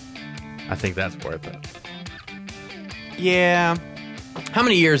 so I think that's worth it. Yeah. How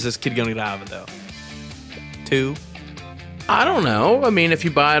many years is this kid gonna get out of it though? 2? I don't know. I mean, if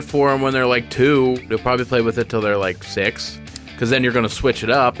you buy it for them when they're like 2, they'll probably play with it till they're like 6. Because then you're going to switch it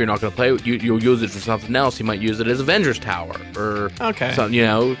up. You're not going to play. You'll use it for something else. You might use it as Avengers Tower or something. You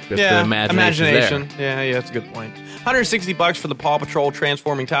know, if the imagination. There. Yeah, that's a good point. $160 for the Paw Patrol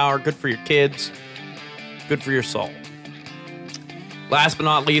transforming tower. Good for your kids. Good for your soul. Last but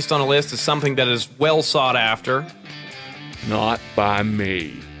not least on the list is something that is well sought after. Not by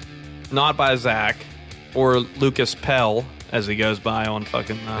me. Not by Zach or Lucas Pell, as he goes by on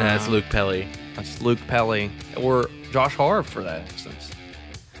fucking. That's Luke Pelly. That's Luke Pelly or Josh Harv for that instance.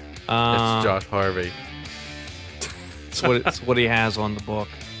 It's Josh Harvey. It's what he has on the book.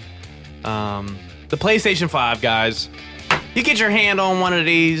 The PlayStation 5, guys. You get your hand on one of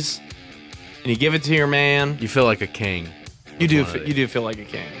these, and you give it to your man. You feel like a king. You do feel like a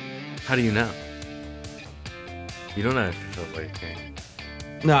king. How do you know? You don't know if you feel like a king.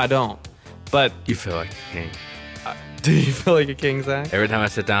 No, I don't. But you feel like a king. Do you feel like a king, Zach? Every time I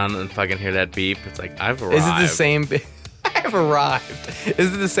sit down and fucking hear that beep, it's like, I've arrived. Is it the same beep? I've arrived.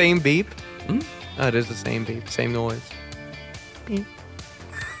 Is it the same beep? Oh, it is the same beep. Same noise. Beep.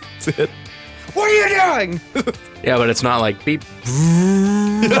 That's it. What are you doing? Yeah, but it's not like beep.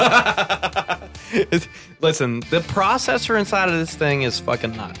 Listen, the processor inside of this thing is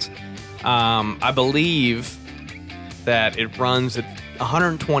fucking nuts. I believe that it runs at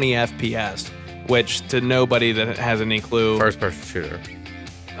 120 FPS, which to nobody that has any clue... First-person shooter.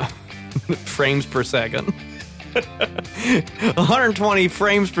 frames per second. 120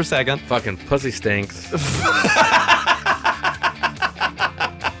 frames per second. Fucking pussy stinks.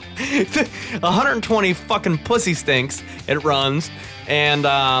 120 fucking pussy stinks. It runs. And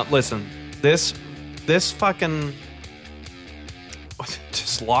listen, this fucking...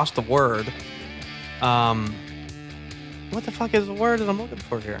 Just lost the word. What the fuck is the word that I'm looking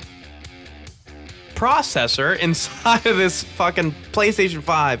for here? Processor inside of this fucking PlayStation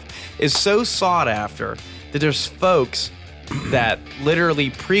 5 is so sought after that there's folks that literally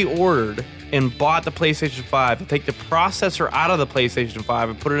pre-ordered and bought the PlayStation 5 to take the processor out of the PlayStation 5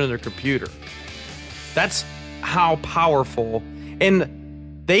 and put it in their computer. That's how powerful.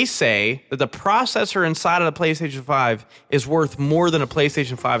 And they say that the processor inside of the PlayStation 5 is worth more than a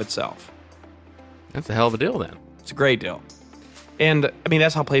PlayStation 5 itself. That's a hell of a deal then. It's a great deal. And, I mean,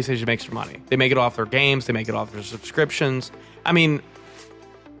 that's how PlayStation makes their money. They make it off their games. They make it off their subscriptions. I mean,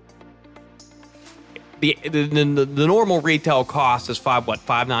 the normal retail cost is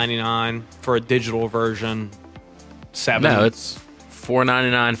 $5.99 for a digital version. $7. No, it's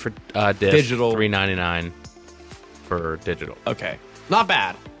 $4.99 for disc, digital. $3.99 for digital. Okay, not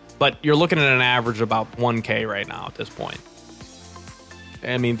bad. But you're looking at an average of about $1K right now at this point.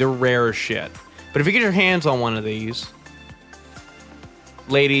 I mean, they're rare as shit. But if you get your hands on one of these,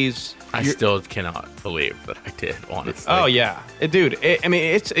 ladies... I still cannot believe that I did, honestly. Oh, yeah. Dude, I mean,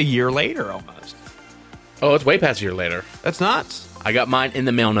 it's a year later almost. Oh, it's way past a year later. That's nuts. I got mine in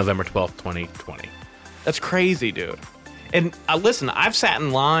the mail November 12th, 2020. That's crazy, dude. And listen, I've sat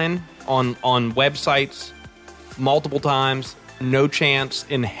in line on websites multiple times. No chance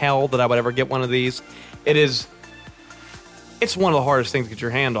in hell that I would ever get one of these. It's one of the hardest things to get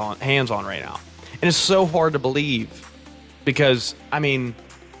your hands on right now. And it's so hard to believe because, I mean,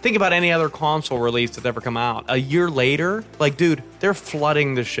 think about any other console release that's ever come out. A year later, like, dude, they're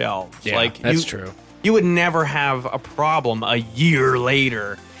flooding the shelves. Yeah, like, that's true. You would never have a problem a year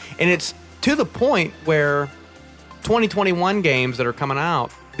later. And it's to the point where 2021 games that are coming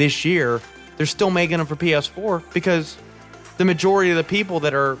out this year, they're still making them for PS4 because the majority of the people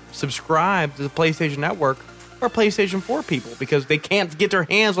that are subscribed to the PlayStation Network are PlayStation 4 people because they can't get their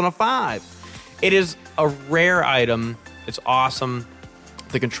hands on a 5. It is a rare item. It's awesome.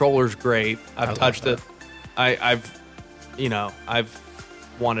 The controller's great. I've touched it. I've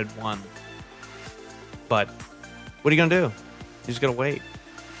wanted one. But what are you going to do? You just got to wait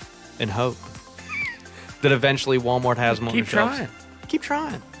and hope that eventually Walmart has them on their shelves. Keep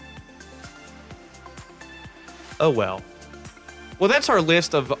trying. Oh, well. Well, that's our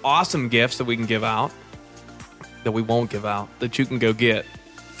list of awesome gifts that we can give out, that we won't give out, that you can go get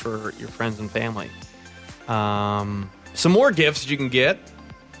for your friends and family. Some more gifts that you can get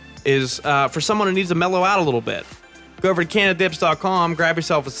is for someone who needs to mellow out a little bit. Go over to canadips.com, grab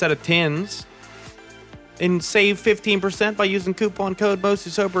yourself a set of tins, and save 15% by using coupon code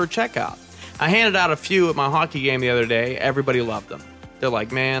Mostly Sober at checkout. I handed out a few at my hockey game the other day. Everybody loved them. They're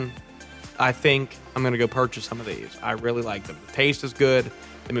like, man, I think I'm going to go purchase some of these. I really like them. The taste is good.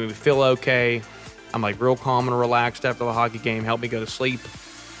 They make me feel okay. I'm like real calm and relaxed after the hockey game. Help me go to sleep.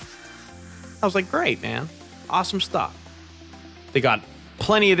 I was like, great, man. Awesome stuff. They got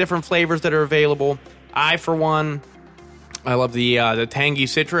plenty of different flavors that are available. I, for one, I love the tangy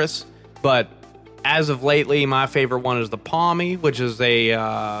citrus, but as of lately, my favorite one is the Palmy, which is a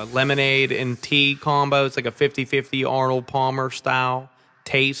lemonade and tea combo. It's like a 50-50 Arnold Palmer style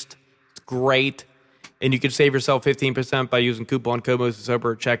taste. It's great. And you can save yourself 15% by using coupon code Mostly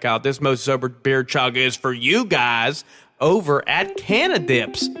Sober at checkout. This Mostly Sober beer chug is for you guys over at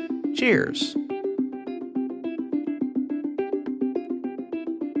Canadips. Cheers.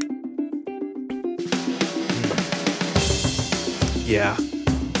 Yeah.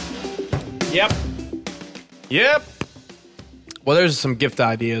 Yep. Well, there's some gift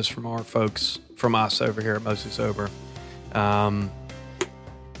ideas from our folks, from us over here at Mostly Sober.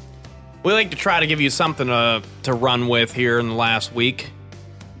 We like to try to give you something to run with here in the last week.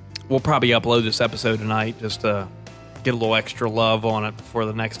 We'll probably upload this episode tonight just to get a little extra love on it before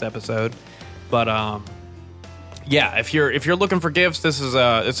the next episode. But yeah, if you're looking for gifts, this is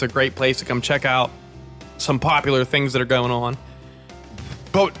it's a great place to come check out some popular things that are going on.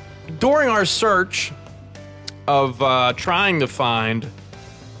 But during our search of trying to find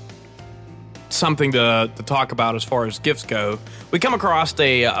something to talk about as far as gifts go, we come across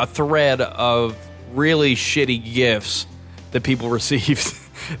a thread of really shitty gifts that people received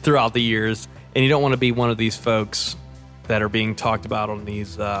throughout the years, and you don't want to be one of these folks that are being talked about on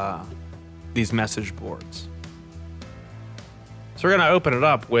these message boards. So we're going to open it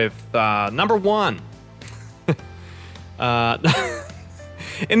up with number one.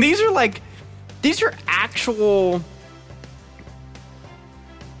 And these are actual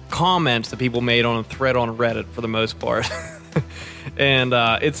comments that people made on a thread on Reddit for the most part. And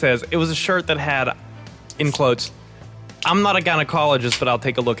it says, it was a shirt that had, in quotes, "I'm not a gynecologist, but I'll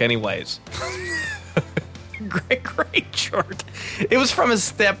take a look anyways." Great shirt. It was from his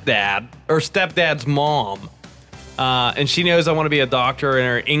stepdad, or stepdad's mom. And she knows I want to be a doctor, and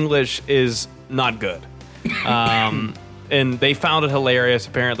her English is not good. And they found it hilarious,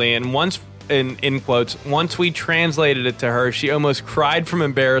 apparently. And once, in quotes, once we translated it to her, she almost cried from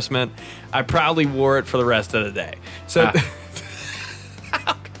embarrassment. I proudly wore it for the rest of the day. So,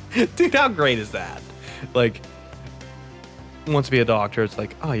 dude, how great is that? Like, wants to be a doctor. It's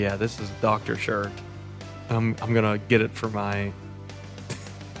like, oh yeah, this is a doctor shirt. I'm gonna get it for my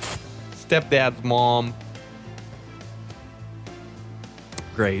stepdad's mom.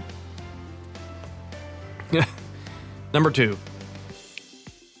 Great. Number two.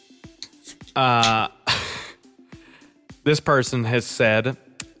 This person has said,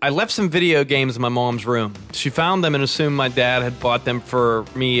 I left some video games in my mom's room. She found them and assumed my dad had bought them for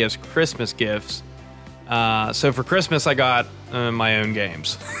me as Christmas gifts. So for Christmas, I got my own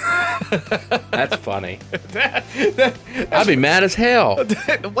games. That's funny. I'd be mad as hell.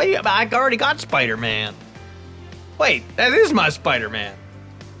 Wait, I already got Spider-Man. Wait, that is my Spider-Man.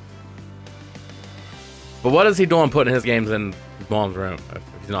 But what is he doing putting his games in his mom's room if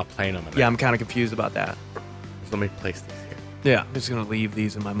he's not playing them in there? Yeah, I'm kind of confused about that. So let me place these here. Yeah, I'm just going to leave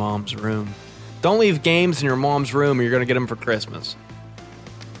these in my mom's room. Don't leave games in your mom's room or you're going to get them for Christmas.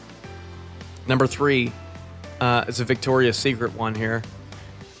 Number three is a Victoria's Secret one here.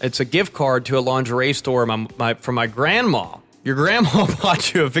 It's a gift card to a lingerie store from my grandma. Your grandma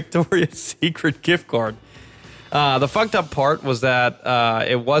bought you a Victoria's Secret gift card. The fucked up part was that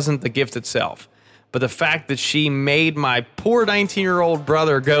it wasn't the gift itself, but the fact that she made my poor 19-year-old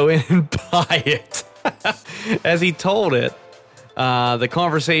brother go in and buy it. As he told it, the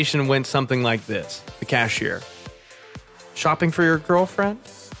conversation went something like this. The cashier. Shopping for your girlfriend?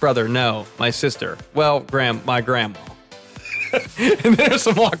 Brother, no. My sister. Well, my grandma. And there's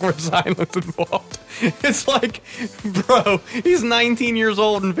some awkward silence involved. It's like, bro, he's 19 years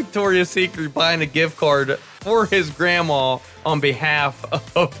old in Victoria's Secret buying a gift card for his grandma on behalf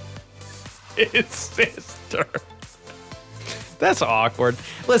of his sister. That's awkward.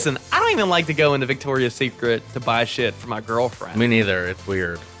 Listen, I don't even like to go into Victoria's Secret to buy shit for my girlfriend. Me neither. It's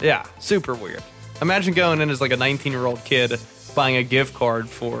weird. Yeah, super weird. Imagine going in as like a 19-year-old kid buying a gift card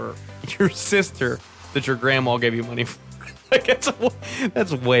for your sister that your grandma gave you money for. Like,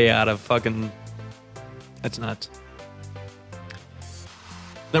 that's way out of fucking... That's nuts.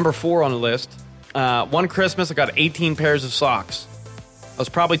 Number 4 on the list. One Christmas, I got 18 pairs of socks. I was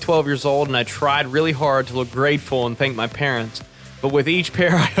probably 12 years old, and I tried really hard to look grateful and thank my parents. But with each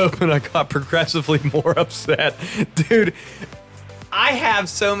pair I opened, I got progressively more upset. Dude, I have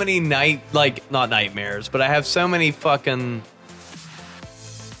so many not nightmares, but I have so many fucking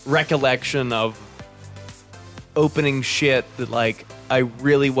recollection of opening shit that, like, I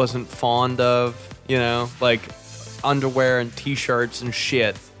really wasn't fond of, you know? Like, underwear and t-shirts and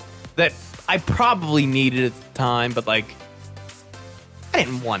shit that I probably needed at the time, but, like, I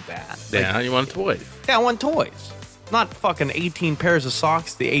didn't want that. Yeah, you want toys. Yeah, I want toys. Not fucking 18 pairs of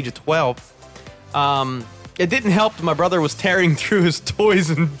socks at the age of 12. It didn't help that my brother was tearing through his toys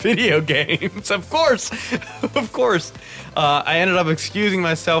and video games. Of course. Of course. I ended up excusing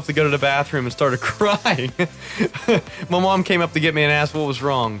myself to go to the bathroom and started crying. My mom came up to get me and asked what was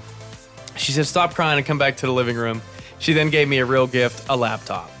wrong. She said, stop crying and come back to the living room. She then gave me a real gift, a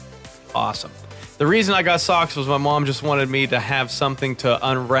laptop. Awesome. The reason I got socks was my mom just wanted me to have something to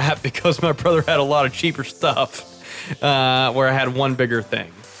unwrap because my brother had a lot of cheaper stuff where I had one bigger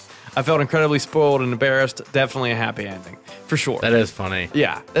thing. I felt incredibly spoiled and embarrassed. Definitely a happy ending. For sure. That is funny.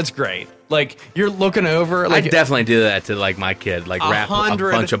 Yeah, that's great. Like, you're looking over... like, I definitely do that to, like, my kid. Like, wrap a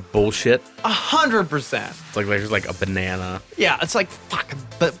bunch of bullshit. 100%. It's like there's, like, a banana. Yeah, it's like, fuck,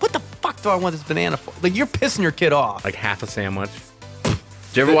 but what the fuck do I want this banana for? Like, you're pissing your kid off. Like, half a sandwich.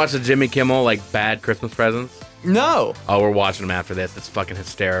 Did you ever watch the Jimmy Kimmel, like, bad Christmas presents? No. Oh, we're watching them after this. It's fucking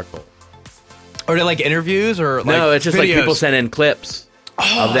hysterical. Are they, like, interviews or, like, no, it's just, videos? like, people send in clips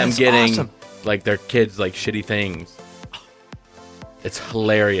of them getting, awesome. like, their kids, like, shitty things. It's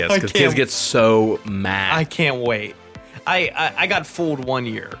hilarious, because I kids get so mad. I can't wait. I got fooled one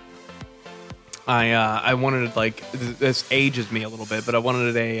year. I wanted, like, this ages me a little bit, but I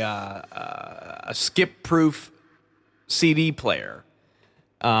wanted a skip-proof CD player.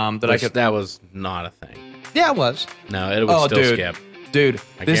 That was not a thing. Yeah, it was. No, it would still dude. skip. Dude,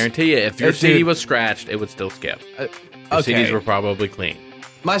 I guarantee you, if your CD dude. was scratched, it would still skip. Your Okay. CDs were probably clean.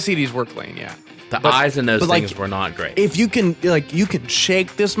 My CDs were clean, yeah. The eyes in those but, like, things were not great. If you can, like, you can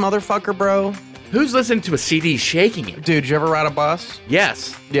shake this motherfucker, bro. Who's listening to a CD shaking it? Dude, you ever ride a bus?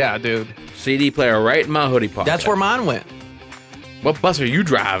 Yes. Yeah, dude. CD player right in my hoodie pocket. That's where mine went. What bus are you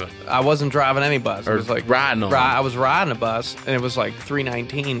driving? I wasn't driving any bus. Or It was like riding on? I was riding a bus, and it was like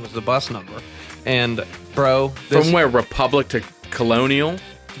 319 was the bus number. And, bro, this From where? Republic to Colonial?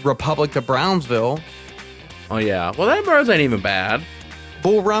 Republic to Brownsville, Oh, yeah. Well, that roads ain't even bad.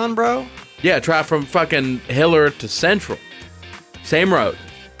 Bull Run, bro. Yeah, try from fucking Hillard to Central. Same road.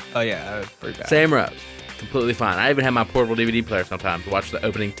 Oh, yeah, that was pretty bad. Same road. Completely fine. I even have my portable DVD player sometimes to watch the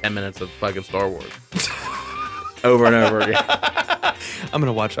opening 10 minutes of fucking Star Wars. Over and over again. I'm going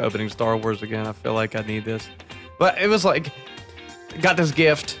to watch the opening Star Wars again. I feel like I need this. But it was like, got this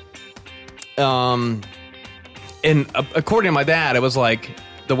gift. And according to my dad, it was like,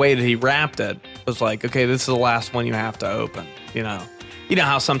 the way that he wrapped it was like, okay, this is the last one you have to open, you know? You know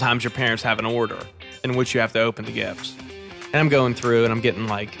how sometimes your parents have an order in which you have to open the gifts. And I'm going through and I'm getting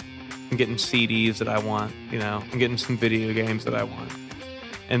CDs that I want, you know? I'm getting some video games that I want.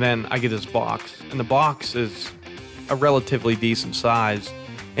 And then I get this box. And the box is a relatively decent size.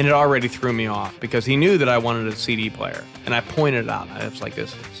 And it already threw me off because he knew that I wanted a CD player. And I pointed it out. I was like,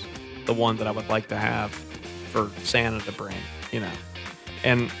 this is the one that I would like to have for Santa to bring, you know?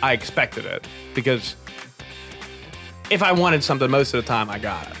 And I expected it because if I wanted something, most of the time I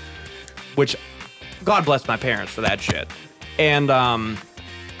got it. Which, God bless my parents for that shit. And I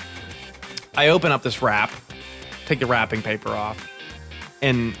open up this wrap, take the wrapping paper off,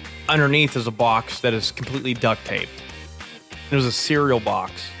 and underneath is a box that is completely duct taped. It was a cereal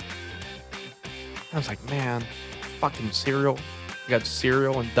box. I was like, man, fucking cereal. You got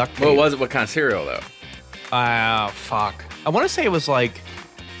cereal and duct tape. What was it? What kind of cereal, though? Fuck. I want to say it was like...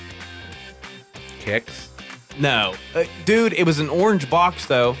 Kix? No. Dude, it was an orange box,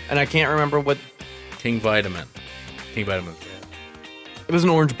 though, and I can't remember what... King Vitamin. King Vitamin. It was an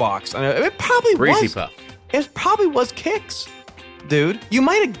orange box. I know. It probably Reese's was... Puff. It probably was Kix. Dude, you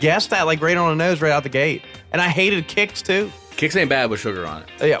might have guessed that, like, right on the nose, right out the gate. And I hated Kix, too. Kix ain't bad with sugar on it.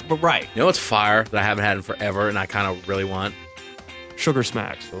 Yeah, but right. You know what's fire that I haven't had in forever and I kind of really want? Sugar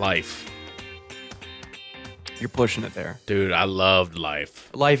Smacks. Life. You're pushing it there. Dude, I loved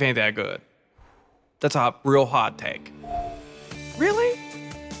Life. Life ain't that good. That's a real hot take. Really?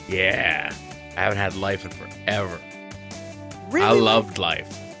 Yeah. I haven't had Life in forever. Really? I loved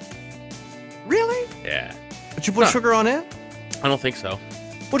Life. Really? Yeah. But you put sugar on it? I don't think so.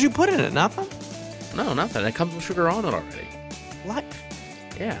 What'd you put in it? Nothing? No, nothing. It comes with sugar on it already. Life.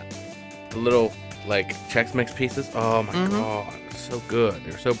 Yeah. The little, like, Chex Mix pieces. Oh, my God. So good.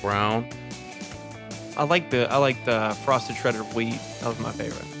 They're so brown. I like the frosted shredded wheat. That was my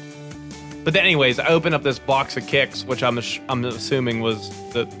favorite. But then anyways, I opened up this box of Kicks, which I'm assuming was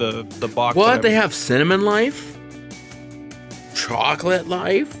the box. What? They have Cinnamon Life? Chocolate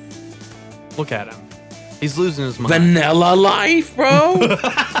Life? Look at him. He's losing his mind. Vanilla Life, bro?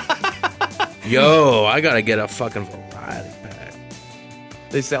 Yo, I gotta get a fucking variety pack.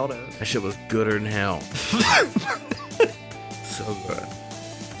 They sell those. That shit was gooder than hell. So good.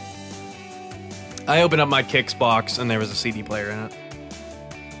 I opened up my Kicks box and there was a CD player in it.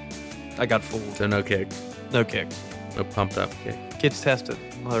 I got fooled. So no Kicks. No Kicks. No pumped up Kicks. Kids tested.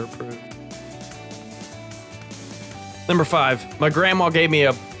 Mother approved. Number 5. My grandma gave me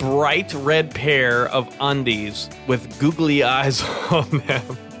a bright red pair of undies with googly eyes on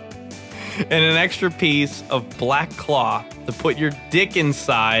them. And an extra piece of black cloth to put your dick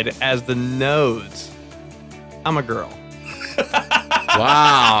inside as the nose. I'm a girl.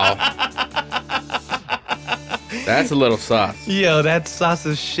 Wow. That's a little sus. Yo, that's sus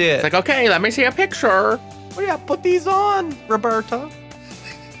as shit. It's like, okay, let me see a picture. Oh yeah, put these on, Roberta.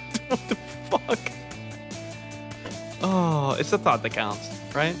 What the fuck? Oh, it's the thought that counts,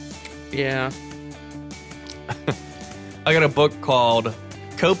 right? Yeah. I got a book called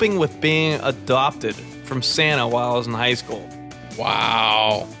Coping with Being Adopted from Santa while I was in high school.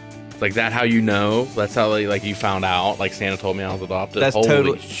 Wow. Like that how you know? That's how like you found out? Like Santa told me I was adopted? That's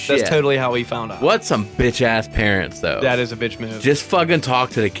Holy shit. That's totally how we found out. What some bitch-ass parents, though. That is a bitch move. Just fucking talk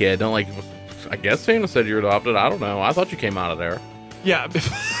to the kid. Don't like, I guess Santa said you're adopted. I don't know. I thought you came out of there. Yeah, I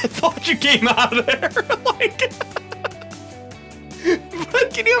thought you came out of there. Like,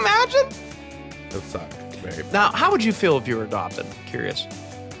 but can you imagine? That sucked. Very bad. Now, how would you feel if you were adopted? Curious.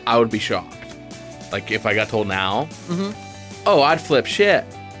 I would be shocked. Like if I got told now, oh, I'd flip shit.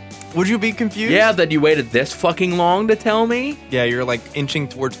 Would you be confused? Yeah, that you waited this fucking long to tell me? Yeah, you're like inching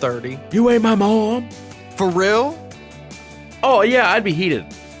towards 30. You ain't my mom. For real? Oh, yeah, I'd be heated.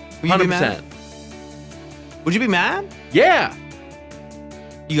 Would you 100%. be mad? Would you be mad? Yeah.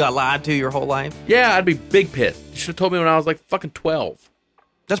 You got lied to your whole life? Yeah, I'd be big pissed. You should have told me when I was like fucking 12.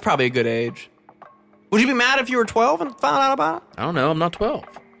 That's probably a good age. Would you be mad if you were 12 and found out about it? I don't know. I'm not 12.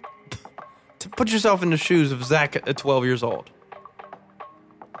 To put yourself in the shoes of Zach at 12 years old.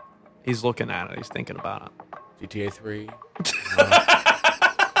 He's looking at it. He's thinking about it. GTA 3.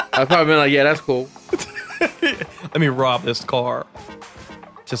 I'd probably been like, yeah, that's cool. Let me rob this car.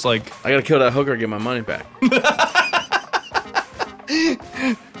 Just like... I gotta kill that hooker and get my money back.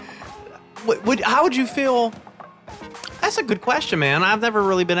 How would you feel... That's a good question, man. I've never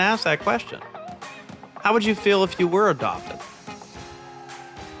really been asked that question. How would you feel if you were adopted?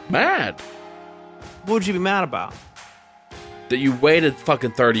 Mad. What would you be mad about? That you waited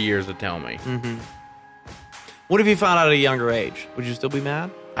fucking 30 years to tell me. Mm-hmm. What if you found out at a younger age? Would you still be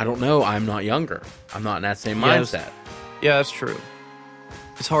mad? I don't know. I'm not younger. I'm not in that same mindset. Yeah, that's true.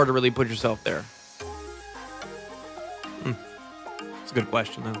 It's hard to really put yourself there. It's a good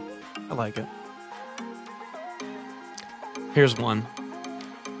question, though. I like it. Here's one.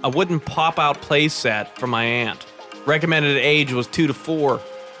 A wooden pop-out play set from my aunt. Recommended age was 2 to 4.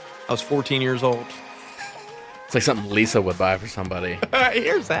 I was 14 years old. It's like something Lisa would buy for somebody.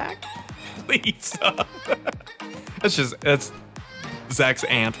 Here's Zach. Lisa. That's Zach's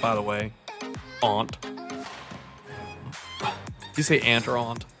aunt, by the way. Aunt. Did you say aunt or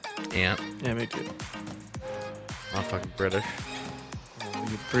aunt? Aunt. Yeah, me too. I'm fucking British. Oh,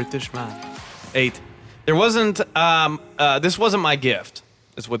 you British man. 8. There wasn't, this wasn't my gift,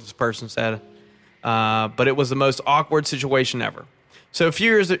 is what this person said. But it was the most awkward situation ever. So a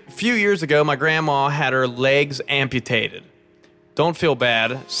few years ago, my grandma had her legs amputated. Don't feel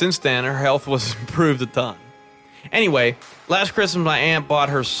bad. Since then, her health was improved a ton. Anyway, last Christmas, my aunt bought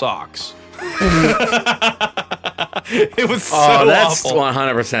her socks. It was so awful. Oh, that's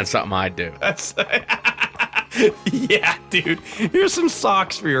 100% something I'd do. That's yeah, dude. Here's some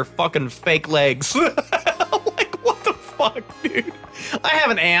socks for your fucking fake legs. Like, what the fuck, dude? I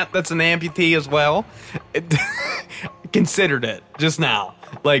have an aunt that's an amputee as well. Considered it just now.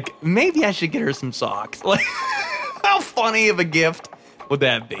 Like, maybe I should get her some socks. Like, how funny of a gift would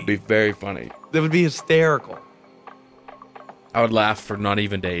that be? It'd be very funny. That would be hysterical. I would laugh for not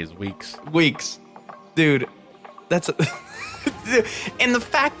even days, weeks. Weeks. Dude, that's... And the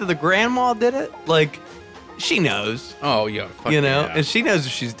fact that the grandma did it, like, she knows. Oh, yeah. You know? Yeah. And she knows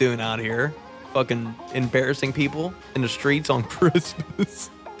what she's doing out here. Fucking embarrassing people in the streets on Christmas.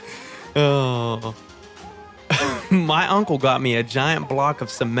 Oh... My uncle got me a giant block of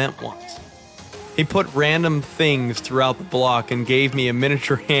cement once. He put random things throughout the block and gave me a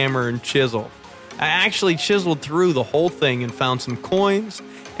miniature hammer and chisel. I actually chiseled through the whole thing and found some coins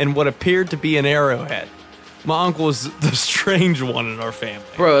and what appeared to be an arrowhead. My uncle was the strange one in our family.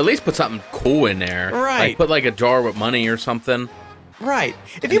 Bro, at least put something cool in there. Right. Like, put like a jar with money or something. Right.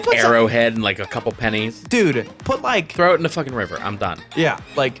 If you An put arrowhead and like a couple pennies. Dude, put like... Throw it in the fucking river. I'm done. Yeah,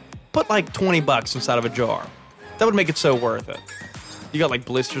 like, put like $20 inside of a jar. That would make it so worth it. You got like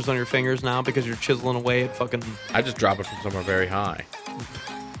blisters on your fingers now because you're chiseling away at fucking... I just drop it from somewhere very high.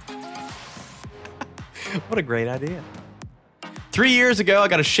 What a great idea. 3 years ago, I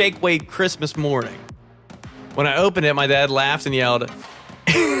got a shake weight Christmas morning. When I opened it, my dad laughed and yelled,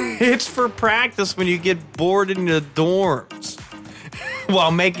 "It's for practice when you get bored in the dorms,"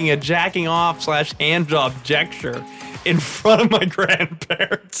 while making a jacking off / hand job gesture in front of my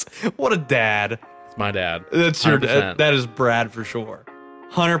grandparents. What a dad. It's my dad. That's your 100%. dad. That is Brad for sure.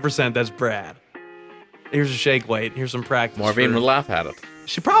 100% that's Brad. Here's a shake weight. Here's some practice. Marvin would laugh at it.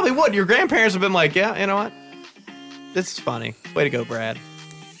 She probably would. Your grandparents have been like, yeah, you know what? This is funny. Way to go, Brad.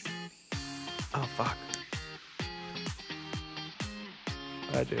 Oh, fuck.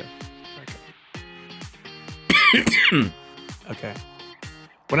 I do. Okay. Okay.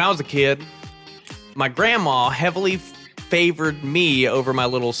 When I was a kid, my grandma heavily favored me over my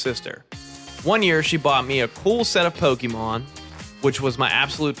little sister. One year, she bought me a cool set of Pokemon, which was my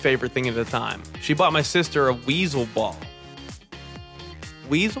absolute favorite thing at the time. She bought my sister a Weasel Ball.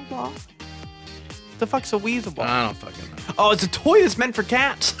 Weasel Ball? What the fuck's a Weasel Ball? I don't fucking know. Oh, it's a toy that's meant for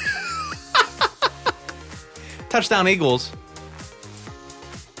cats. Touchdown Eagles.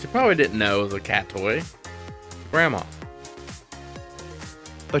 She probably didn't know it was a cat toy. Grandma.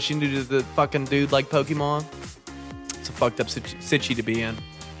 But she knew the fucking dude like Pokemon. It's a fucked up sitchy to be in.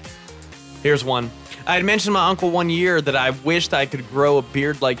 Here's one. I had mentioned to my uncle one year that I wished I could grow a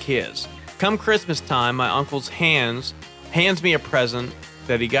beard like his. Come Christmas time, my uncle's hands me a present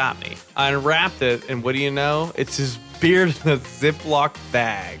that he got me. I unwrapped it, and what do you know? It's his beard in a Ziploc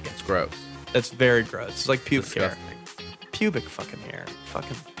bag. It's gross. That's very gross. It's like pubic hair. Disgusting. Pubic fucking hair.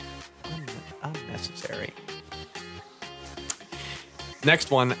 Fucking unnecessary.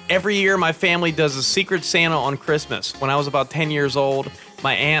 Next one. Every year, my family does a Secret Santa on Christmas. When I was about 10 years old,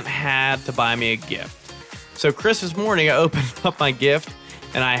 my aunt had to buy me a gift. So Christmas morning, I opened up my gift,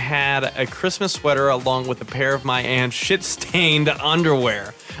 and I had a Christmas sweater along with a pair of my aunt's shit-stained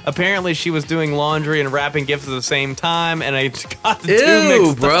underwear. Apparently, she was doing laundry and wrapping gifts at the same time, and I got the two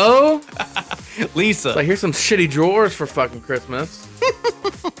mixed bro. up. Lisa. Like, here's some shitty drawers for fucking Christmas.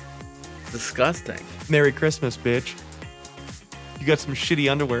 Disgusting. Merry Christmas, bitch. You got some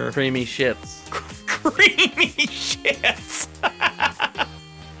shitty underwear. Creamy shits. Creamy shits.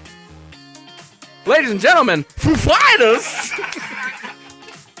 Ladies and gentlemen, Foo Fighters.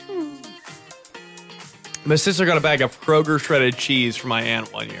 My sister got a bag of Kroger shredded cheese from my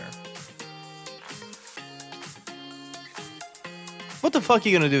aunt one year. What the fuck are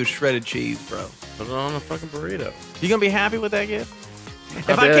you gonna do with shredded cheese, bro? Put it on a fucking burrito. You gonna be happy with that gift? If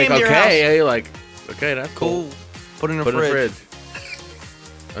I'll I be came like, to your okay, house, yeah, you're like, okay, that's cool. Put it in a Put it in fridge. the fridge.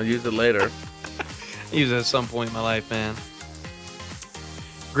 I'll use it later. Use it at some point in my life, man.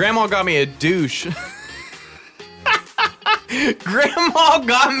 Grandma got me a douche. Grandma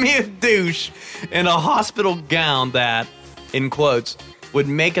got me a douche in a hospital gown that, in quotes, would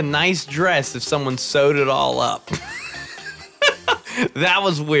make a nice dress if someone sewed it all up. That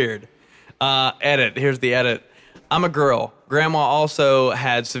was weird. Edit. Here's the edit. I'm a girl. Grandma also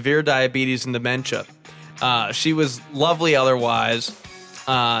had severe diabetes and dementia. She was lovely otherwise.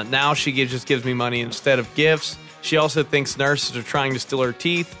 Now she just gives me money instead of gifts. She also thinks nurses are trying to steal her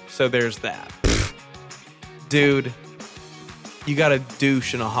teeth, so there's that. Dude, you got a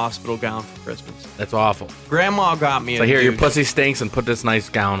douche in a hospital gown for Christmas. That's awful. Grandma got me a So here, your douche. pussy stinks and put this nice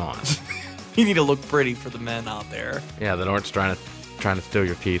gown on. You need to look pretty for the men out there. Yeah, the North's trying to steal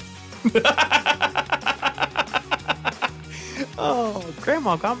your teeth. Oh,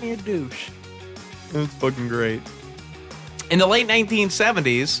 Grandma got me a douche. That's fucking great. In the late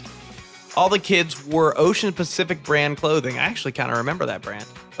 1970s, all the kids wore Ocean Pacific brand clothing. I actually kind of remember that brand,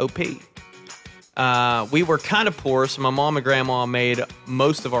 OP. We were kind of poor, so my mom and grandma made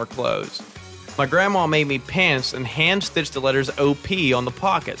most of our clothes. My grandma made me pants and hand-stitched the letters OP on the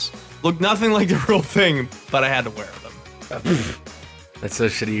pockets. Looked nothing like the real thing, but I had to wear them. That's so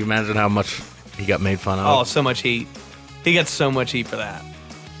shitty. You imagine how much he got made fun of. Oh, so much heat. He got so much heat for that.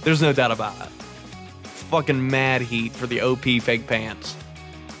 There's no doubt about it. Fucking mad heat for the OP fake pants.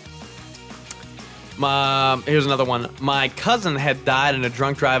 Here's another one. My cousin had died in a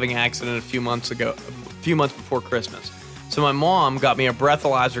drunk driving accident a few months before Christmas. So my mom got me a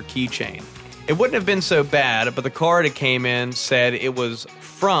breathalyzer keychain. It wouldn't have been so bad, but the card it came in said it was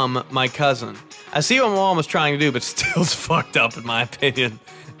from my cousin. I see what my mom was trying to do, but still it's fucked up in my opinion.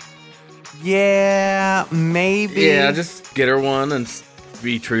 Yeah, maybe. Yeah, just get her one and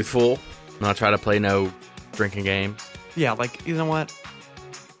be truthful. Not try to play no drinking games. Yeah, like, you know what?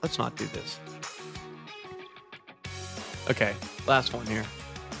 Let's not do this. Okay, last one here.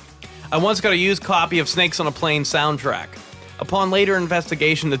 I once got a used copy of Snakes on a Plane soundtrack. Upon later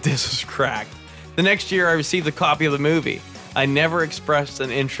investigation, the disc was cracked. The next year, I received a copy of the movie. I never expressed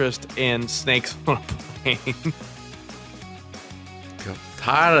an interest in Snakes on a Plane. I'm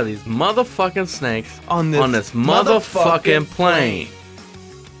tired of these motherfucking snakes on this motherfucking plane.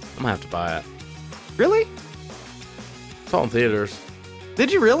 I'm gonna have to buy it. Really? It's all in theaters.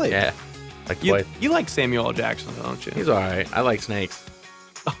 Did you really? Yeah. You like Samuel L. Jackson, don't you? He's alright. I like snakes.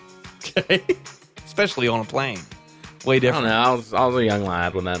 Okay. Especially on a plane. Way different. I don't know. I was a young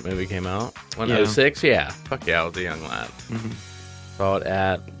lad when that movie came out. When 06, yeah. Fuck yeah, I was a young lad. Mm-hmm. Saw it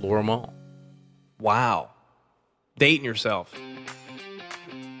at Laura Mall. Wow. Dating yourself.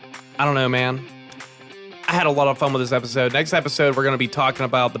 I don't know, man. I had a lot of fun with this episode. Next episode, we're going to be talking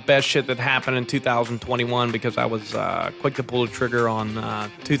about the best shit that happened in 2021 because I was quick to pull the trigger on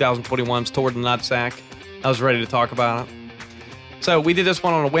 2021's Toward the Nutsack. I was ready to talk about it. So we did this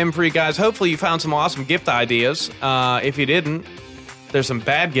one on a whim for you guys. Hopefully you found some awesome gift ideas. If you didn't, there's some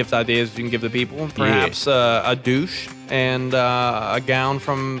bad gift ideas you can give the people. Perhaps a douche and a gown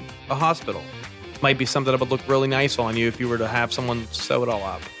from a hospital. Might be something that would look really nice on you if you were to have someone sew it all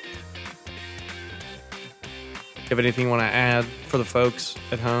up. Have anything you want to add for the folks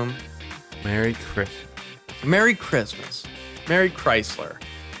at home? Merry Christmas. Merry Christmas. Merry Chrysler.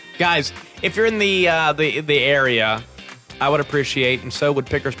 Guys, if you're in the area, I would appreciate, and so would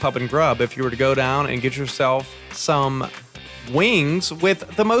Pickers Pub and Grub, if you were to go down and get yourself some wings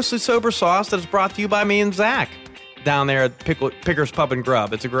with the Mostly Sober sauce that is brought to you by me and Zach down there at Pickers Pub and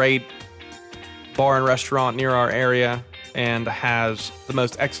Grub. It's a great bar and restaurant near our area and has the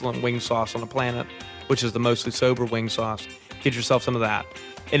most excellent wing sauce on the planet, which is the Mostly Sober wing sauce. Get yourself some of that.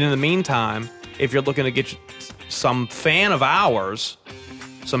 And in the meantime, if you're looking to get some fan of ours,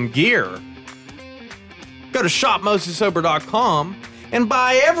 some gear, go to shopmostlysober.com and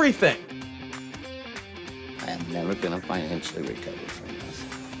buy everything. I am never going to financially recover from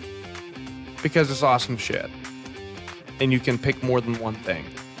this. Because it's awesome shit. And you can pick more than one thing.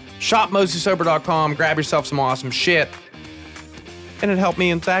 Shopmostlysober.com, grab yourself some awesome shit. And it'll help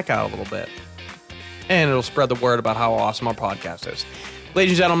me and Zach out a little bit. And it'll spread the word about how awesome our podcast is.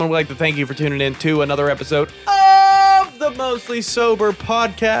 Ladies and gentlemen, we'd like to thank you for tuning in to another episode of the Mostly Sober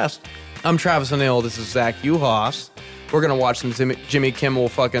Podcast. I'm Travis O'Neill. This is Zach Uhas. We're going to watch some Jimmy Kimmel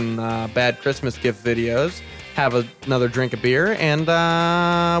fucking bad Christmas gift videos, have another drink of beer, and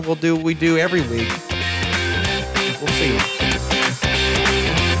we'll do what we do every week. We'll see you.